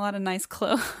losing a lot of nice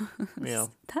clothes. Yeah.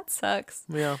 That sucks.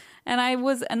 Yeah. And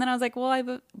then I was like, well, I have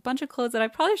a bunch of clothes that I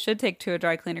probably should take to a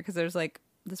dry cleaner because there's like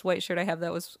this white shirt I have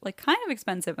that was like kind of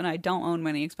expensive and I don't own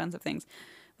many expensive things,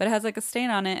 but it has like a stain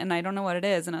on it and I don't know what it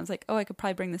is. And I was like, oh, I could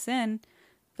probably bring this in.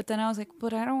 But then I was like,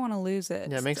 but I don't want to lose it.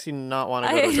 Yeah, it makes you not want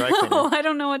to go to a dry I know. cleaner. I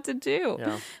don't know what to do.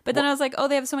 Yeah. But then I was like, oh,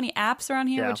 they have so many apps around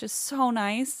here, Yeah. which is so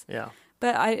nice. Yeah.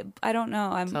 But I don't know.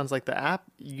 Sounds like the app,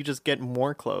 you just get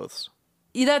more clothes.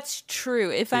 Yeah, that's true.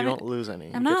 If So I'm you don't lose any.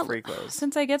 I'm you not get free clothes.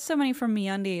 Since I get so many from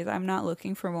MeUndies, I'm not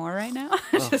looking for more right now.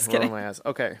 Just roll kidding. my eyes.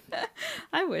 Okay.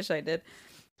 I wish I did.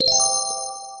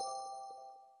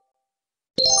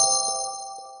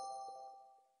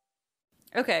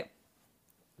 Okay.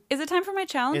 Is it time for my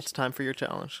challenge? It's time for your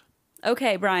challenge.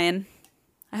 Okay, Brian.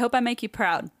 I hope I make you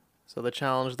proud. So the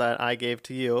challenge that I gave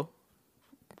to you,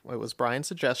 it was Brian's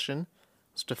suggestion,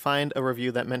 was to find a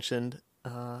review that mentioned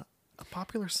a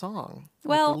popular song.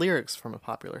 Well- like lyrics from a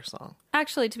popular song.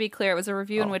 Actually, to be clear, it was a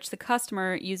review in which the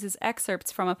customer uses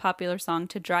excerpts from a popular song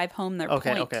to drive home their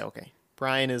point. Okay.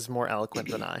 Brian is more eloquent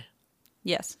than I.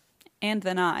 Yes. And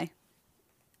then I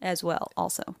as well,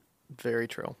 also. Very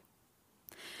true.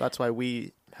 That's why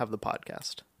we have the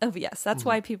podcast. Oh, yes. That's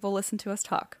why people listen to us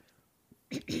talk.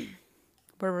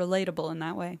 We're relatable in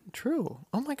that way. True.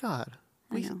 Oh my God.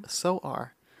 We know. so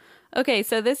are. Okay,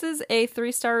 so this is a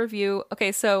 3-star review.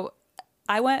 Okay, so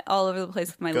I went all over the place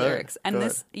with my Good, lyrics. And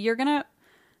good.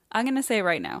 I'm going to say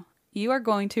right now, you are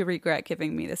going to regret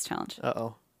giving me this challenge.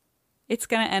 Uh-oh. It's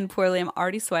going to end poorly. I'm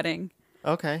already sweating.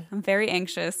 Okay. I'm very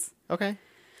anxious. Okay.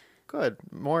 Good.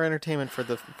 More entertainment for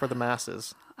the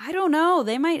masses. I don't know.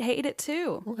 They might hate it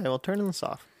too. Okay, well, turn this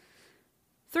off.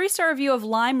 3-star review of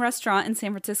Lime Restaurant in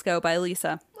San Francisco by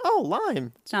Lisa. Oh,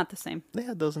 Lime. It's not the same. They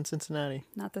had those in Cincinnati.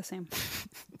 Not the same.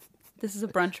 This is a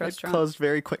brunch It restaurant. closed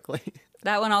very quickly.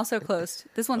 That one also closed.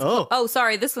 This one's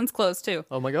sorry, this one's closed too.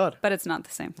 Oh my God. But it's not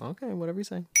the same. Okay, whatever you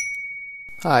say.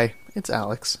 Hi, it's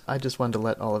Alex. I just wanted to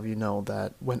let all of you know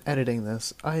that when editing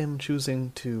this, I am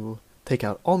choosing to take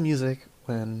out all music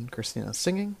when Christina's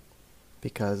singing,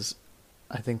 because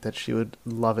I think that she would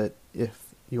love it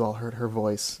if you all heard her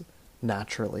voice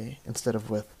naturally instead of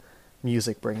with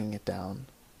music bringing it down.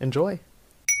 Enjoy.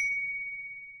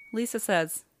 Lisa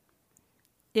says,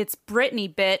 "It's Brittany,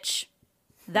 bitch."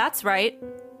 That's right.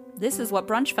 This is what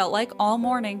brunch felt like all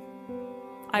morning.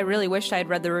 I really wished I had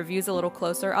read the reviews a little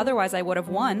closer, otherwise I would have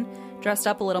 1, dressed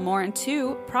up a little more, and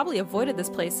 2, probably avoided this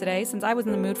place today since I was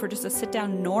in the mood for just a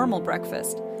sit-down normal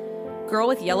breakfast. Girl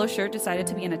with yellow shirt decided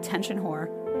to be an attention whore.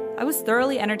 I was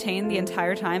thoroughly entertained the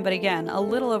entire time, but again, a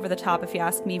little over the top if you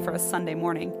ask me for a Sunday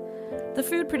morning. The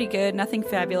food pretty good, nothing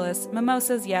fabulous.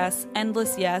 Mimosas, yes.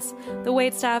 Endless, yes. The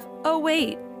waitstaff, oh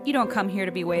wait, you don't come here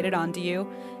to be waited on, do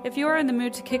you? If you are in the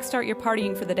mood to kickstart your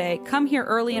partying for the day, come here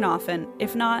early and often.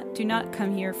 If not, do not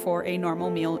come here for a normal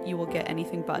meal. You will get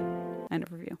anything but. End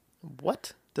of review.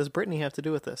 What does Brittany have to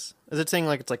do with this? Is it saying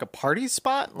like it's like a party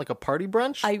spot, like a party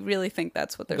brunch? I really think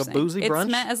that's what they're Like a saying. boozy brunch?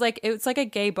 It's meant as like it's like a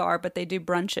gay bar, but they do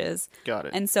brunches. Got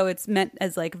it. And so it's meant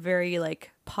as like very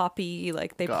like poppy,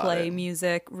 like they Got play it.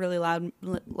 music really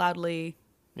loudly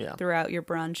Yeah. throughout your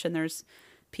brunch, and there's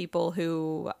people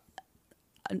who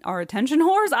are attention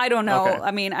whores. I don't know. Okay.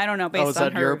 I mean, I don't know. Based Is on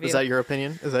that her your review. is that your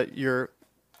opinion? Is that your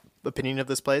opinion of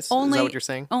this place? Is that what you're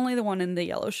saying? Only the one in the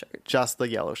yellow shirt. Just the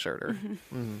yellow shirter.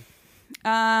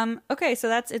 Okay, so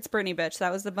that's It's Britney Bitch.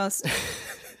 That was the most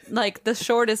like the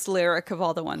shortest lyric of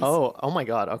all the ones Oh my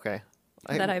God. Okay.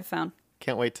 that I've found.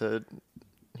 Can't wait to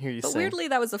hear you But sing. weirdly,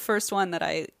 that was the first one that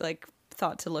I like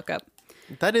thought to look up.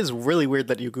 That is really weird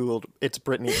that you Googled It's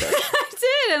Britney Bitch. I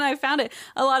did, and I found it.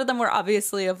 A lot of them were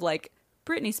obviously of like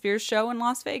Britney Spears show in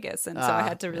Las Vegas, and so I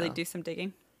had to really do some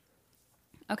digging.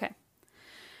 Okay.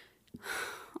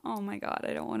 Oh my God,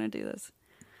 I don't want to do this.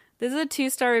 This is a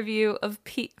 2-star review of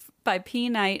by P.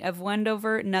 Knight of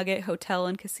Wendover Nugget Hotel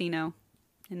and Casino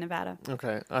in Nevada.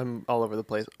 Okay. I'm all over the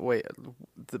place. Wait.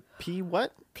 The P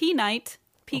what? P. Knight,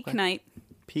 Peak Okay. Night,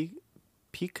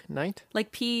 Peak Night?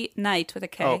 like P. Night with a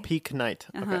K. Oh, Peak Night.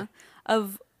 Okay.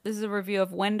 This is a review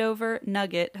of Wendover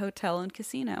Nugget Hotel and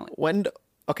Casino.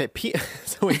 Okay,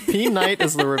 so wait, P Night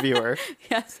is the reviewer,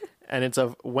 Yes, and it's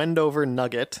of Wendover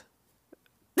Nugget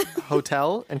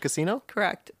Hotel and Casino?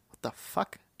 correct. What the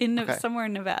fuck? In Okay. somewhere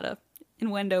in Nevada, in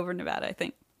Wendover, Nevada, I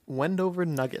think. Wendover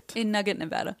Nugget. In Nugget,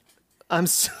 Nevada. I'm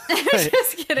so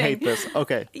Just kidding. hate this.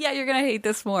 Okay, Yeah, you're gonna hate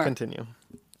this more. continue.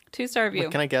 2-star review.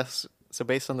 Can I guess? So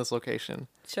based on this location,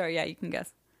 Sure, yeah, you can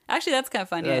guess. Actually, that's kind of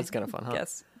fun. Yeah, Yeah, it's kinda fun, huh?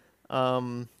 Guess.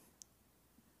 I'm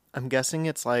guessing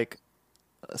it's like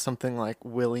something like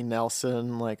Willie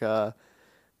Nelson, like a.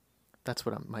 That's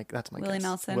what that's my Willie guess.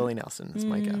 Nelson? Willie Nelson is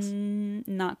my guess.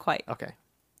 Not quite. Okay.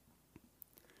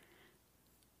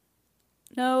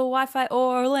 No Wi-Fi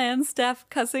or LAN staff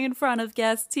cussing in front of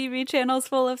guests. TV channels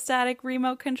full of static.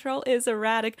 Remote control is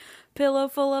erratic. Pillow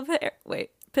full of hair.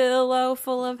 Wait. Pillow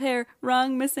full of hair.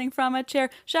 Rung missing from a chair.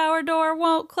 Shower door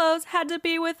won't close. Had to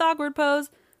be with awkward pose.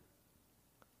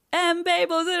 And babe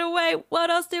blows it away. What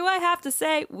else do I have to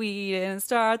say? We didn't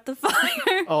start the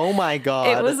fire. Oh my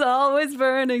God. It was always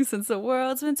burning since the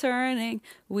world's been turning.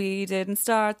 We didn't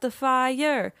start the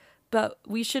fire, but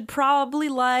we should probably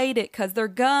light it because they're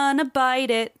gonna bite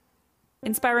it.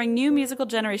 Inspiring new musical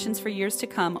generations for years to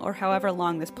come, or however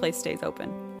long this place stays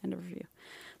open. End of review.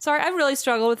 Sorry, I really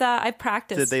struggled with that. I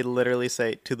practiced. Did they literally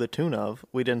say to the tune of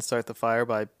 "We Didn't Start the Fire"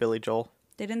 by Billy Joel?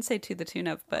 They didn't say to the tune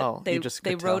of, but Oh, they you just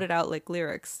they could wrote tell. it out like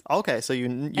lyrics. Okay, so you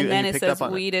And then you it picked says, up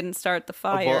on we it. didn't start the Oh,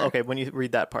 fire. well, okay, when you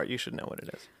read that part, you should know what it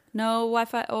is. No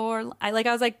Wi-Fi or... I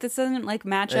was like, this doesn't like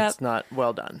match up It's not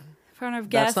well done. in front of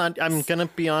guests. That's not. I'm gonna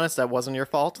be honest. That wasn't your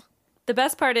fault. The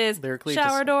best part is Lyrically,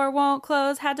 shower just- door won't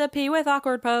close, had to pee with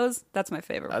awkward pose. That's my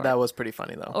favorite part. That was pretty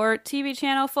funny though. Or TV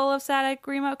channel full of static,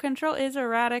 remote control is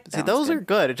erratic. See, those are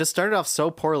good. It just started off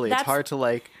so poorly. It's That's- hard to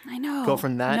like. I know. go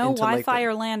from that no into, like, Wi-Fi the-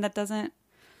 or LAN that doesn't.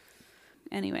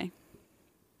 Anyway,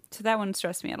 so that one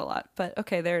stressed me out a lot. But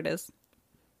okay, there it is.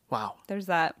 Wow. There's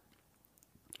that.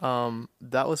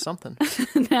 That was something.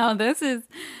 Now this is.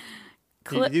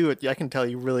 I can tell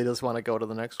you really just want to go to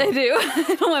the next I one. do.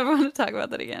 I don't ever want to talk about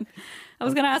that again. I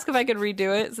was gonna ask if I could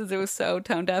redo it since it was so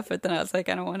tone deaf, but then I was like,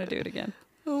 I don't want to do it again.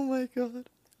 Oh my God.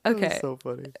 That was Okay. so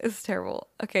funny. It's terrible.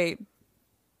 Okay.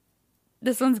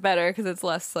 This one's better because it's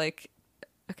less like.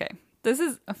 Okay. This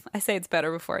is. I say it's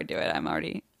better before I do it. I'm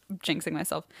already jinxing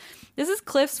myself. This is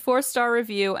Cliff's 4-star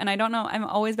review, and I don't know. I'm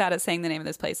always bad at saying the name of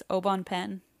this place. Obon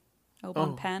Pen.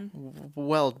 Obon Pen.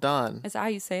 Well done. Is that how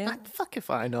you say it? Fuck if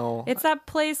I know. It's that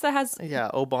place that has. Yeah,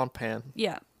 Obon Pan.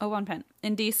 Yeah, Obon Pen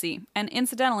in DC. And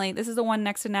incidentally, this is the one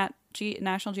next to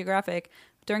National Geographic.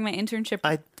 During my internship.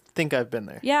 I think I've been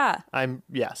there. Yeah.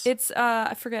 Yes. It's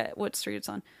I forget what street it's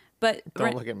on. But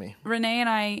Don't look at me. Renee and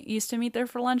I used to meet there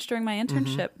for lunch during my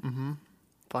internship.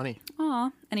 Funny.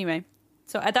 Aw. Anyway,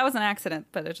 so that was an accident,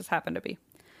 but it just happened to be.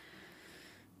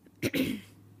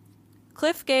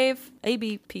 Cliff gave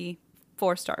ABP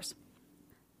 4 stars.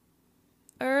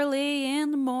 Early in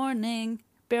the morning,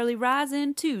 barely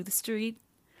rising to the street.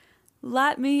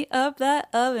 Light me up that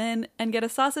oven and get a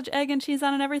sausage, egg, and cheese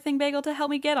on an everything bagel to help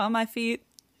me get on my feet.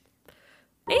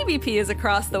 ABP is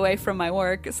across the way from my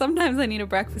work. Sometimes I need a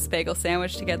breakfast bagel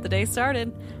sandwich to get the day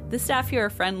started. The staff here are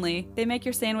friendly. They make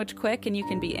your sandwich quick and you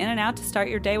can be in and out to start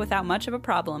your day without much of a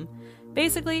problem.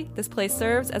 Basically, this place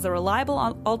serves as a reliable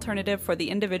alternative for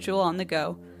the individual on the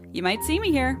go. You might see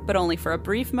me here, but only for a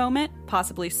brief moment,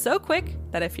 possibly so quick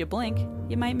that if you blink,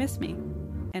 you might miss me.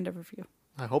 End of review.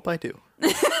 I hope I do.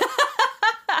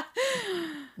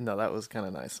 No, that was kind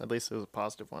of nice. At least it was a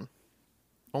positive one.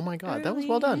 Oh my God, that was Early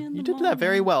well done. in You the did that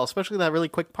very morning. well, especially that really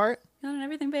quick part. Got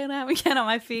everything bailed out again on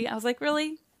my feet. I was like,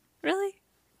 really? Really?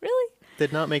 Really?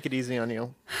 Did not make it easy on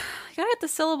you. I gotta get the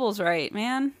syllables right,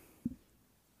 man.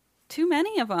 Too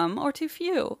many of them or too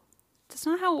few. That's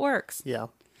not how it works. Yeah.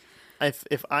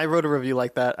 If I wrote a review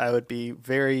like that, I would be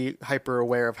very hyper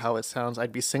aware of how it sounds.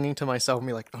 I'd be singing to myself and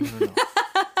be like, oh, no.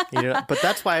 You know, but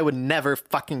that's why I would never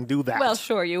fucking do that. Well,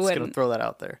 sure, you Just gonna wouldn't. throw that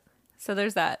out there. So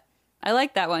there's that. I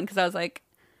like that one because I was like,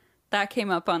 that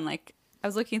came up on like, I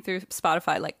was looking through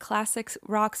Spotify, like classic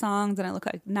rock songs, and I looked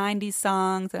at 90s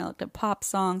songs, and I looked at pop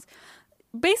songs.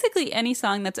 Basically, any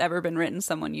song that's ever been written,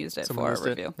 someone used it Someone for used a it.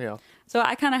 review. Yeah. So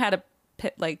I kind of had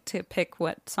to pick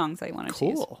what songs I wanted to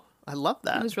use. Cool. I love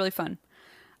that. It was really fun.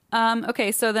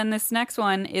 Okay, so then this next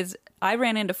one is I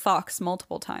ran into Fox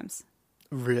multiple times.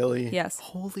 Really? Yes.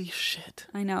 Holy shit.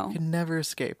 I know. You can never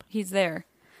escape. He's there.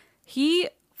 He,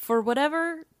 for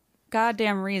whatever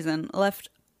goddamn reason, left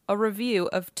a review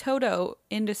of Toto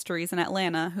Industries in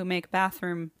Atlanta, who make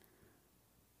bathroom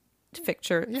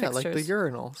fixtures. Yeah, like the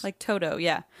urinals. Like Toto,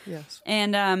 yeah. Yes.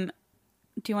 And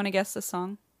do you want to guess the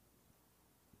song?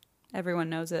 Everyone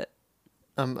knows it.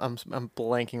 I'm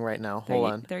blanking right now.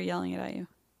 Hold on. They're yelling it at you.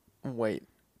 Wait.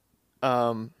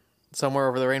 Somewhere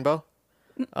Over the Rainbow?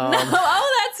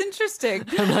 Oh, that's interesting.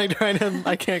 I'm like trying to.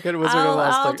 I can't get Wizard of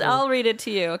Oz. I'll read it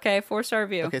to you. Okay, 4-star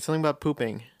review. Okay, something about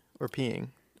pooping or peeing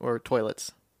or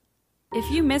toilets. If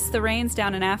you miss the rains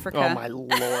down in Africa, Oh my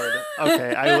lord.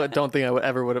 Okay, I don't think I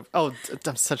would have. Oh,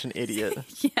 I'm such an idiot.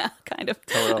 yeah, kind of.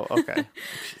 Toto. Okay.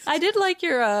 I did like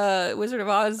your Wizard of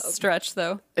Oz stretch,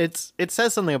 though. It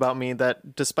says something about me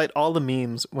that despite all the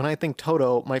memes, when I think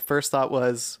Toto, my first thought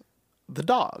was the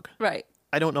dog. Right.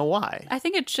 I don't know why. I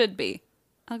think it should be.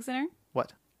 Alexander,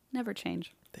 What? never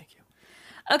change. Thank you.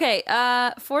 Okay,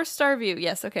 4-star review.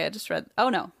 Yes, okay, I just read. Oh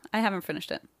no, I haven't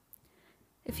finished it.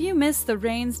 If you miss the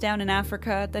rains down in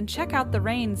Africa, then check out the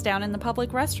rains down in the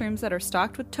public restrooms that are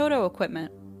stocked with Toto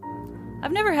equipment.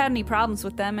 I've never had any problems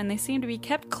with them, and they seem to be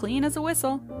kept clean as a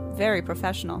whistle. Very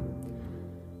professional.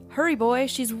 Hurry, boy,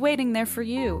 she's waiting there for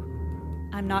you.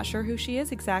 I'm not sure who she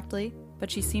is exactly, but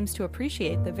she seems to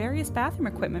appreciate the various bathroom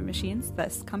equipment machines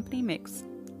this company makes.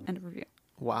 End of review.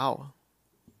 Wow.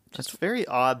 That's very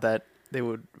odd that they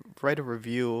would write a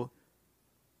review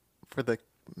for the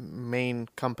main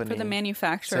company. For the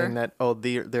manufacturer. Saying that,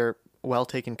 they're well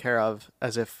taken care of,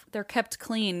 as if They're kept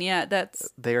clean. Yeah, that's...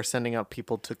 they are sending out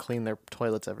people to clean their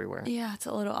toilets everywhere. Yeah, it's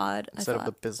a little odd. Instead of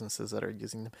the businesses that are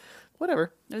using them.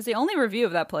 Whatever. It was the only review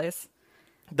of that place.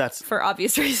 That's... For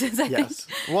obvious reasons, I think. Yes.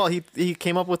 Well, he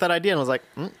came up with that idea and was like,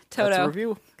 that's Toto. a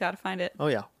review. Gotta find it. Oh,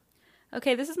 yeah.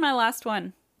 Okay, this is my last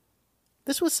one.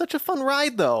 This was such a fun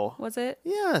ride, though. Was it?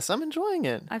 Yes, I'm enjoying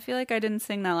it. I feel like I didn't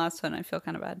sing that last one. I feel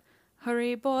kind of bad.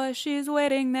 Hurry, boy, she's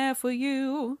waiting there for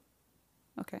you.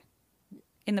 Okay.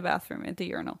 In the bathroom, at the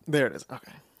urinal. There it is.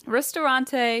 Okay.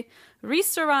 Ristorante.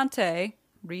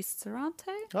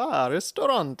 Ah,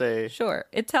 ristorante. Sure.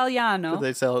 Italiano. Do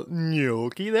they sell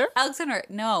gnocchi there? Alexander,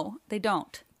 no, they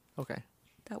don't. Okay.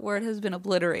 That word has been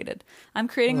obliterated. I'm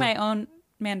creating my own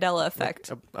Mandela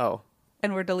effect,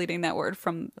 and we're deleting that word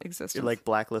from existence. You're like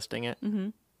blacklisting it. Mm-hmm.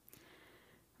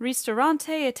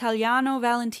 Ristorante Italiano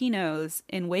Valentino's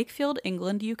in Wakefield,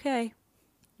 England, UK.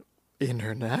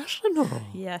 International.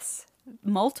 Yes.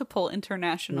 Multiple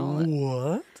international.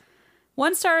 What?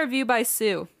 1-star review by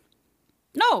Sue.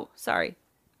 No, sorry.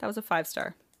 That was a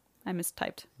 5-star. I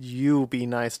mistyped. You be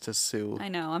nice to Sue. I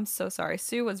know. I'm so sorry.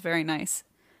 Sue was very nice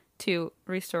to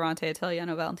Ristorante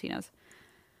Italiano Valentino's.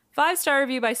 5-star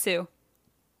review by Sue.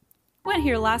 Went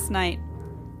here last night.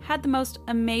 Had the most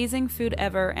amazing food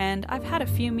ever, and I've had a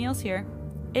few meals here.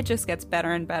 It just gets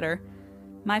better and better.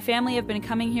 My family have been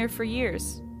coming here for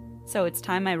years, so it's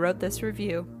time I wrote this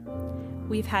review.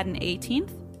 We've had an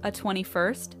 18th, a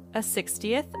 21st, a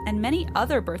 60th, and many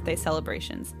other birthday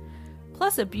celebrations,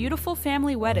 plus a beautiful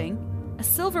family wedding, a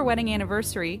silver wedding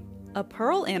anniversary, a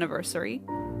pearl anniversary.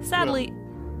 Sadly...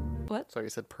 What? Sorry, you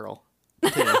said pearl.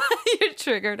 You're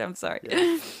triggered, I'm sorry.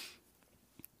 Yeah.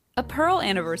 A pearl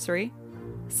anniversary,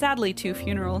 sadly 2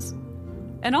 funerals,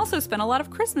 and also spent a lot of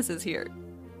Christmases here.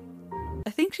 I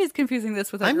think she's confusing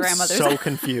this with her grandmother's so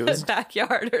confused.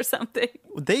 backyard or something.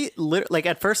 They like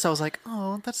at first I was like,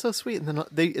 oh, that's so sweet, and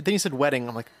then you said wedding.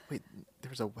 I'm like, wait, there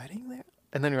was a wedding there?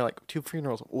 And then you're like, 2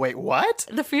 funerals. Wait, what?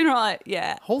 The funeral,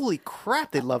 yeah. Holy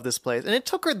crap, they love this place. And it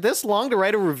took her this long to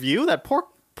write a review? That poor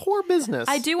poor business.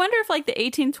 I do wonder if like the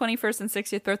 18th, 21st, and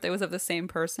 60th birthday was of the same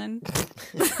person.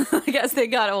 I guess they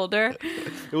got older.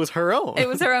 It was her own. It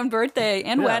was her own birthday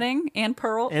and Yeah. wedding and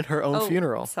Pearl. And her own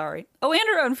funeral. Sorry. Oh, and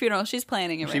her own funeral. She's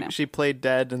planning it right now. She played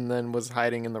dead and then was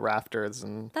hiding in the rafters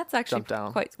and That's actually jumped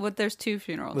down. quite. Well, there's two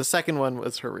funerals. The second one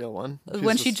was her real one.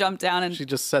 When she jumped down and She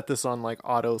just set this on like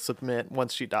auto submit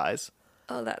once she dies.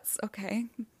 oh, that's okay.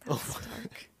 That's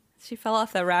dark. She fell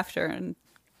off the rafter and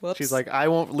whoops. She's like, I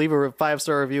won't leave a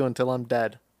 5-star review until I'm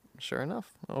dead. Sure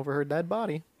enough, over her dead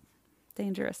body.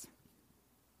 dangerous.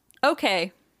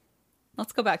 Okay,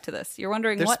 let's go back to this. You're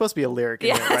wondering There's what? supposed to be a lyric in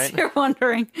Yes, it, right? you're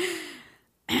wondering.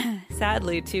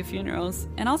 Sadly, 2 funerals,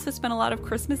 and also spent a lot of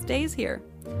Christmas days here.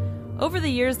 Over the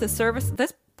years, this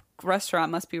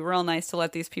restaurant must be real nice to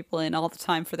let these people in all the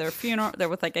time for their funeral. They're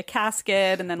with like a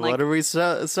casket, and then like What are we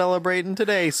celebrating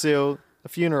today, Sue? A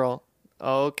funeral.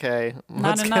 Okay,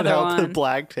 let's get another out the one.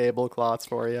 black tablecloths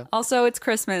for you. also it's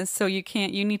Christmas, so you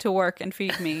need to work and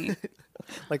feed me.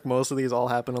 Like most of these all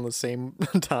happen on the same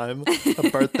time. A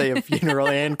birthday, a funeral,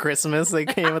 and Christmas. They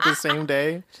came at the same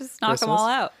day. Just knock them all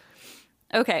out.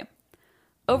 Okay.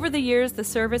 Over the years, the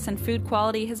service and food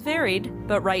quality has varied,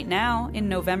 but right now, in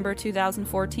November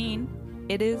 2014,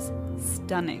 it is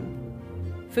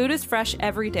stunning. Food is fresh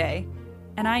every day,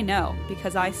 and I know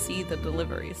because I see the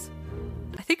deliveries.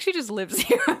 I think she just lives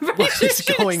here. I'm pretty What sure is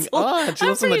she going just- on? She I'm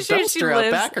lives in the pretty sure she dumpster out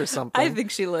lives- back or something. I think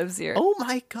she lives here. Oh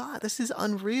my god, this is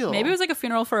unreal. Maybe it was like a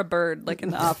funeral for a bird, like in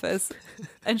the office.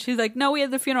 And she's like, no, we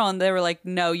had the funeral. And they were like,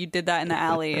 no, you did that in the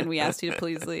alley, and we asked you to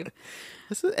please leave.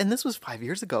 This was 5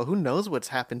 years ago. Who knows what's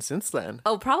happened since then?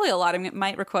 Oh, probably a lot. I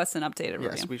might request an updated review.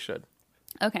 Yes, we should.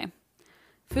 Okay.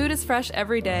 Food is fresh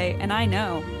every day, and I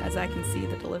know as I can see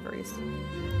the deliveries.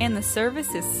 And the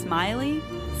service is smiley,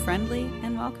 friendly,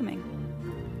 and welcoming.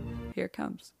 Here it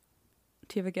comes.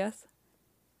 Do you have a guess?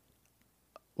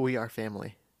 We are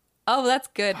family. Oh, that's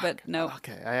good, but no.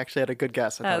 Okay, I actually had a good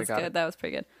guess. I That thought I was got good. it. That was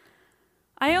pretty good.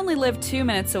 I only live 2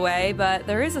 minutes away, but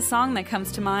there is a song that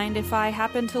comes to mind if I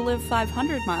happen to live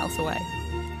 500 miles away.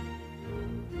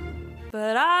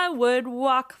 But I would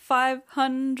walk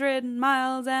 500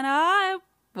 miles and I...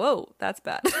 Whoa, that's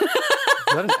bad. Is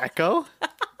that an echo?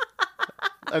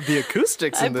 The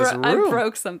acoustics in this room. I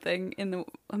broke something in the...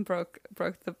 I broke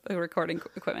the recording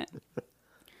equipment.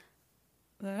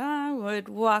 But I would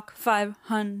walk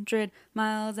 500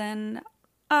 miles and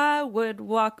I would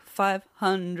walk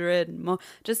 500 more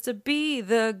just to be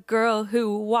the girl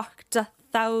who walked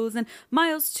 1,000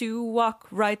 miles to walk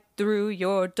right through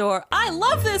your door. I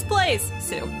love this place!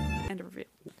 Sue. End of review.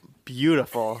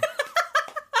 Beautiful.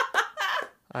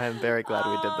 I am very glad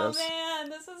we did this. Oh man,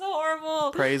 this is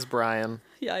horrible. Praise Brian.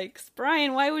 Yikes.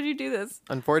 Brian, why would you do this?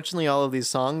 Unfortunately, all of these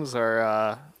songs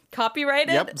are...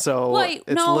 Copyrighted? Yep, so Wait,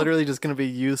 it's no. literally just going to be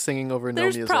you singing over no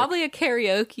There's music. probably a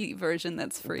karaoke version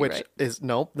that's free, Which right? is,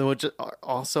 nope, which are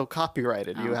also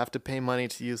copyrighted. You have to pay money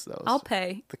to use those. I'll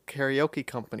pay. The karaoke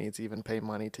companies even pay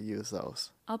money to use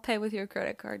those. I'll pay with your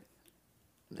credit card.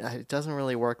 It doesn't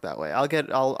really work that way.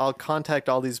 I'll contact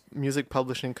all these music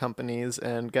publishing companies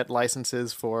and get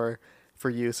licenses for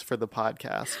use for the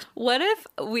podcast. What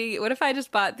if I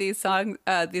just bought these songs,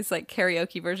 these like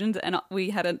karaoke versions, and we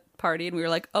had a party and we were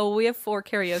like, oh, we have 4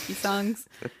 karaoke songs.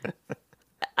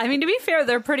 I mean, to be fair,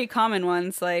 they're pretty common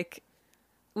ones, like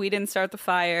We Didn't Start the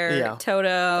Fire, Yeah. Toto.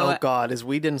 Oh God, is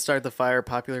We Didn't Start the Fire a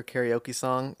popular karaoke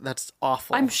song? That's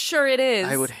awful. I'm sure it is.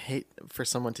 I would hate for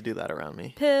someone to do that around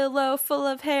me. Pillow full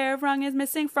of hair, rung is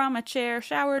missing from a chair,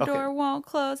 shower Okay. door won't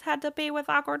close, had to be with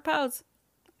awkward pose.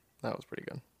 That was pretty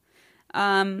good.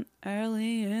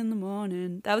 Early in the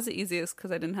morning. That was the easiest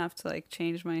because I didn't have to like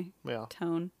change my Yeah.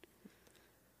 tone.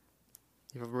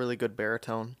 You have a really good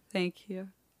baritone. Thank you.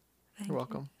 You're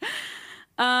welcome.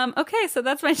 Okay, so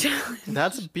that's my challenge.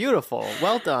 That's beautiful.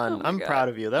 Well done. my I'm God. proud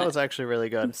of you. That was actually really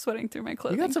I'm good. sweating through my You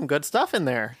clothing. got some good stuff in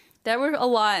there. There were a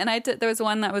lot, and there was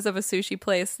one that was of a sushi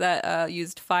place that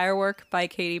used Firework by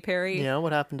Katy Perry. Yeah,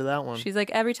 what happened to that one? She's like,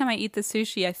 every time I eat the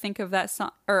sushi, I think of that song,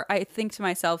 or I think to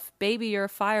myself, baby, you're a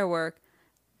firework.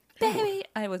 Baby.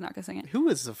 I was not going to sing it. Who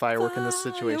is the firework in this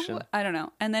situation? I don't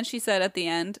know. And then she said at the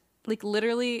end, like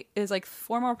literally is like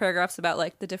 4 more paragraphs about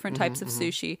like the different types of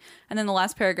sushi. And then the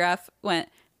last paragraph went,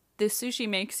 this sushi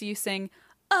makes you sing,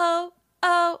 oh,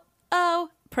 oh, oh,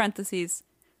 parentheses.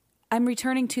 I'm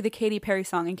returning to the Katy Perry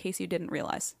song in case you didn't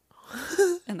realize.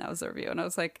 And that was the review. And I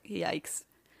was like, yikes.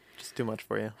 Just too much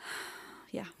for you.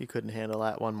 Yeah. You couldn't handle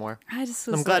that one more. I just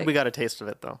was I'm glad like, we got a taste of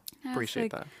it though. I was Appreciate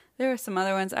like- that. There were some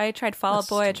other ones. I tried Fall Out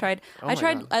Boy. I tried. Oh my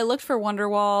God. I looked for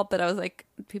Wonderwall, but I was like,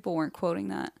 people weren't quoting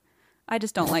that. I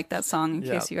just don't like that song. In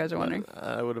Yeah, case you guys are wondering.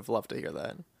 I would have loved to hear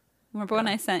that. Remember when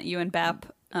I sent you and Bap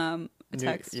a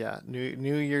text.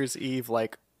 New Year's Eve,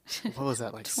 like, what was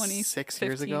that, like 6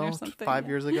 years ago? or something, 5 yeah.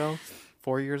 years ago?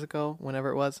 4 years ago? Whenever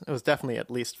it was. It was definitely at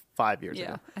least 5 years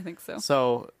Yeah, ago. I think so.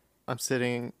 So I'm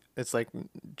sitting, it's like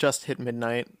just hit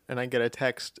midnight, and I get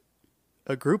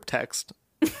a group text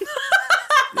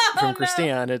from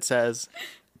Christina, and it says,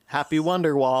 "Happy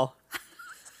Wonderwall."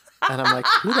 And I'm like,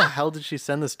 who the hell did she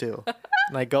send this to?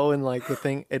 And I go in like the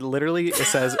thing, it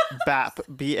says BAP,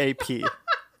 B-A-P.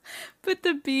 But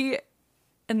the B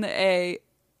and the A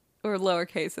were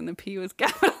lowercase and the P was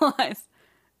capitalized.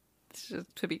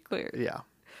 Just to be clear. Yeah.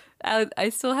 I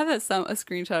still have a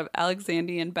screenshot of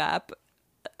Alexandrian BAP.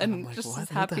 And I'm like, just what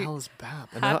happy. the hell is BAP?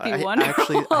 And Happy I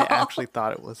Wonderwall. actually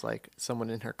thought it was like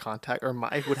someone in her contact, or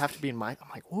it would have to be in my. I'm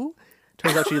like, who?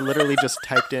 Turns out she literally just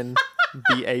typed in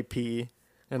BAP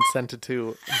and sent it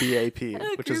to BAP,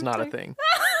 which is group not a text. thing.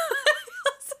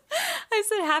 I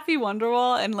said Happy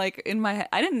Wonderwall, and like in my head,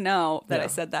 I didn't know that I Yeah.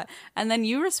 said that. And then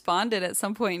you responded at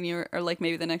some point, and or like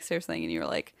maybe the next day or something, and you were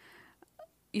like,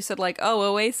 you said like, oh,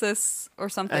 Oasis or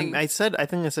something. And I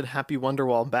think I said Happy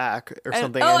Wonderwall back or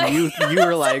something, oh, and you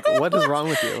were like, what is wrong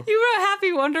with you? You wrote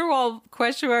Happy Wonderwall ?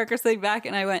 Or something back,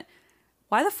 and I went,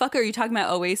 why the fuck are you talking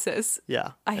about Oasis?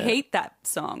 Yeah. I hate that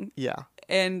song. Yeah.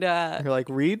 And You're like,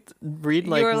 read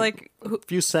like, you were like, a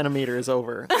few centimeters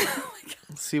over.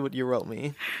 See what you wrote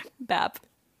me. BAP.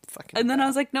 Fucking And then BAP. I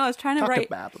was like, no, I was trying to Talk to write.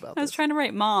 Bab about I was this. trying to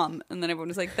write mom, and then everyone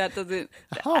was like, that doesn't.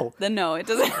 Oh. Then no, it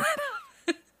doesn't.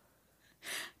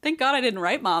 Thank God I didn't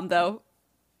write mom though.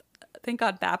 Thank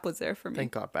God BAP was there for me.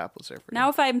 Thank God BAP was there for Now,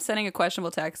 if I'm sending a questionable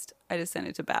text, I just send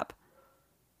it to BAP.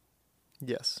 you.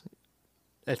 Yes.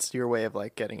 It's your way of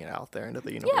like getting it out there into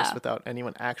the universe Yeah. without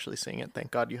anyone actually seeing it. Thank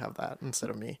God you have that instead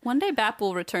of me. One day BAP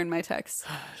will return my text.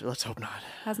 Let's hope not.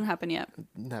 Hasn't happened yet.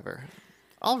 Never.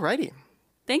 Alrighty.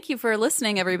 Thank you for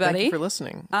listening, everybody. Thank you for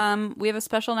listening. We have a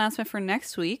special announcement for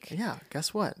next week. Yeah,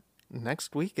 guess what?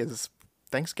 Next week is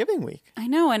Thanksgiving week. I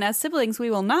know, and as siblings,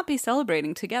 we will not be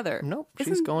celebrating together. Nope, she's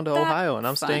Isn't going to that Ohio and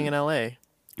I'm fun? staying in LA.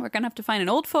 We're going to have to find an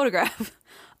old photograph.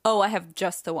 Oh, I have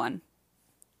just the one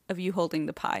of you holding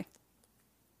the pie.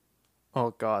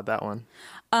 Oh God, that one.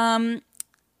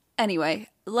 Anyway,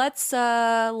 let's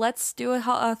do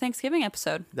a Thanksgiving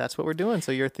episode. That's what we're doing.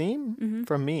 So your theme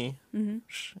from me,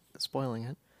 spoiling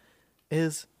it,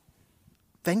 is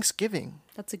Thanksgiving.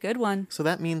 That's a good one. So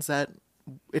that means that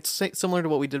it's similar to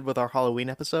what we did with our Halloween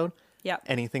episode. Yeah.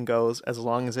 Anything goes as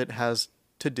long as it has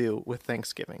to do with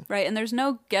Thanksgiving. Right, and there's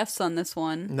no guests on this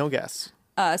one. No guess.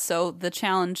 So the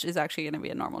challenge is actually going to be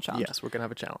a normal challenge. Yes, we're going to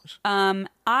have a challenge.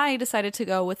 I decided to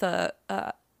go with a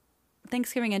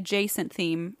Thanksgiving adjacent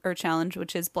theme or challenge,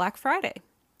 which is Black Friday.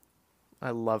 I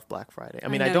love Black Friday. I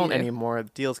mean, I I know don't you do. anymore.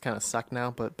 Deals kind of suck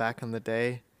now, but back in the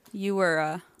day, You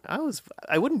were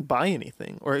I wouldn't buy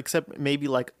anything, or except maybe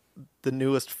like the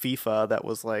newest FIFA that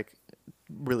was like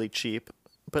really cheap.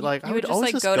 But like you I would would just always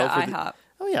like just go to for IHOP.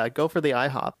 Oh yeah, go for the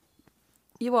IHOP.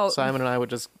 You well, Simon and I would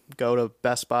just go to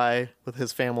Best Buy with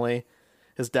his family.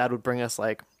 His dad would bring us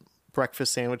like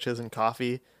breakfast sandwiches and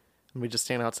coffee, and we'd just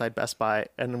stand outside Best Buy,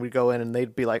 and then we'd go in, and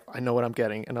they'd be like, "I know what I'm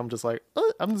getting," and I'm just like,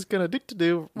 "I'm just gonna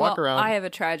walk around." I have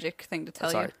a tragic thing to tell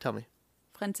Sorry, you. tell me.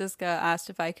 Francisca asked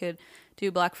if I could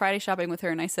do Black Friday shopping with her,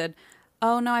 and I said,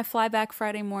 "Oh no, I fly back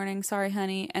Friday morning. Sorry,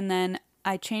 honey." And then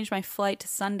I changed my flight to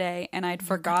Sunday, and I'd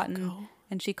forgotten.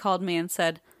 And she called me and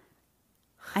said,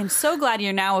 "I'm so glad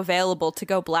you're now available to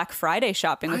go Black Friday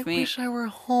shopping with I me." wish I were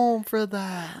home for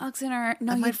that. Alexander,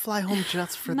 no, I you might fly home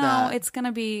just for no, that. it's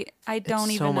gonna be. I don't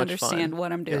so even much understand fun.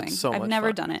 what I'm doing. It's so I've much never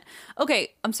fun. done it. Okay,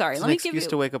 I'm sorry. It's Let an me give excuse you.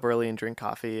 to wake up early and drink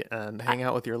coffee and hang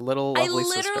out with your little I lovely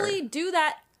literally sister. do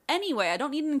that anyway. I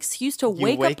don't need an excuse to You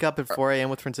wake wake up at 4 a.m.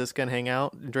 with Francisca and hang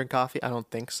out and drink coffee? I don't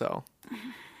think so.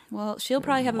 Well, she'll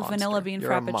probably have a vanilla Monster. bean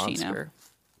You're a frappuccino. monster.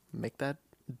 Make that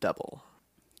double.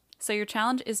 So your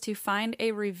challenge is to find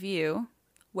a review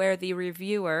where the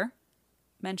reviewer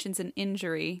mentions an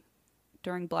injury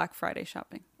during Black Friday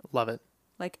shopping. Love it.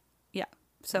 Like, yeah.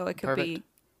 So it could Perfect. be.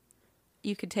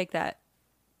 You could take that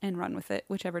and run with it,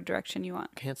 whichever direction you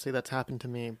want. Can't say that's happened to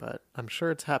me, but I'm sure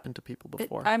it's happened to people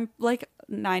before. I'm like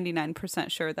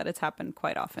 99% sure that it's happened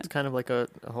quite often. It's kind of like a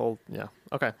whole, yeah.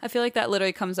 Okay. I feel like that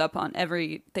literally comes up on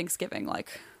every Thanksgiving.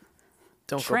 Like,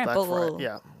 Don't go back for Trample. it.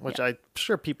 Yeah. Which I'm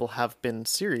sure people have been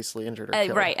seriously injured or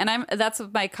killed. right. And that's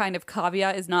my kind of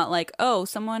caveat is not like, oh,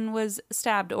 someone was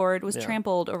stabbed or it was Yeah.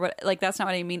 trampled or what. Like, that's not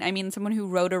what I mean. I mean, someone who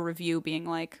wrote a review being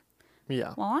like,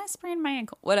 Yeah. well, I sprained my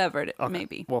ankle, whatever it Okay. may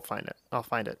be. We'll find it. I'll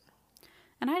find it.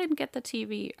 And I didn't get the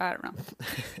TV. I don't know.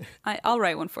 I'll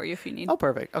write one for you if you need. Oh,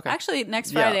 perfect. Okay. Actually,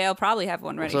 next Yeah. Friday, I'll probably have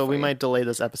one ready so for we you. might delay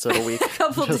this episode a week.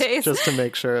 Couple days. Just to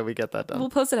make sure we get that done.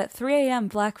 We'll post it at 3 a.m.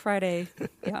 Black Friday.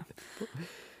 Yeah.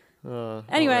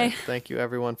 Anyway. All right. Thank you,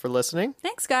 everyone, for listening.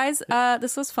 Thanks, guys.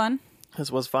 This was fun.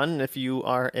 This was fun. If you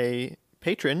are a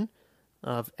patron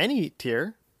of any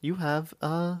tier, you have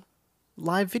a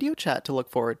live video chat to look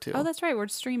forward to. Oh, that's right. We're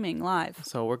streaming live.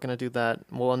 So we're going to do that.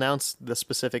 We'll announce the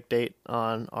specific date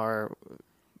on our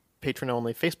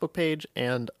patron-only Facebook page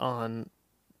and on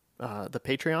the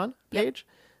Patreon page.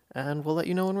 Yep. And we'll let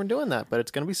you know when we're doing that. But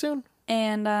it's going to be soon.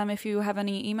 And if you have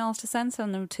any emails to send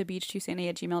them to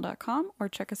beach2sandy@gmail.com or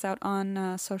check us out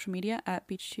on social media at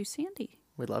beach2sandy.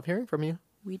 We love hearing from you.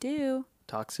 We do.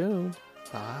 Talk soon.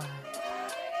 Bye.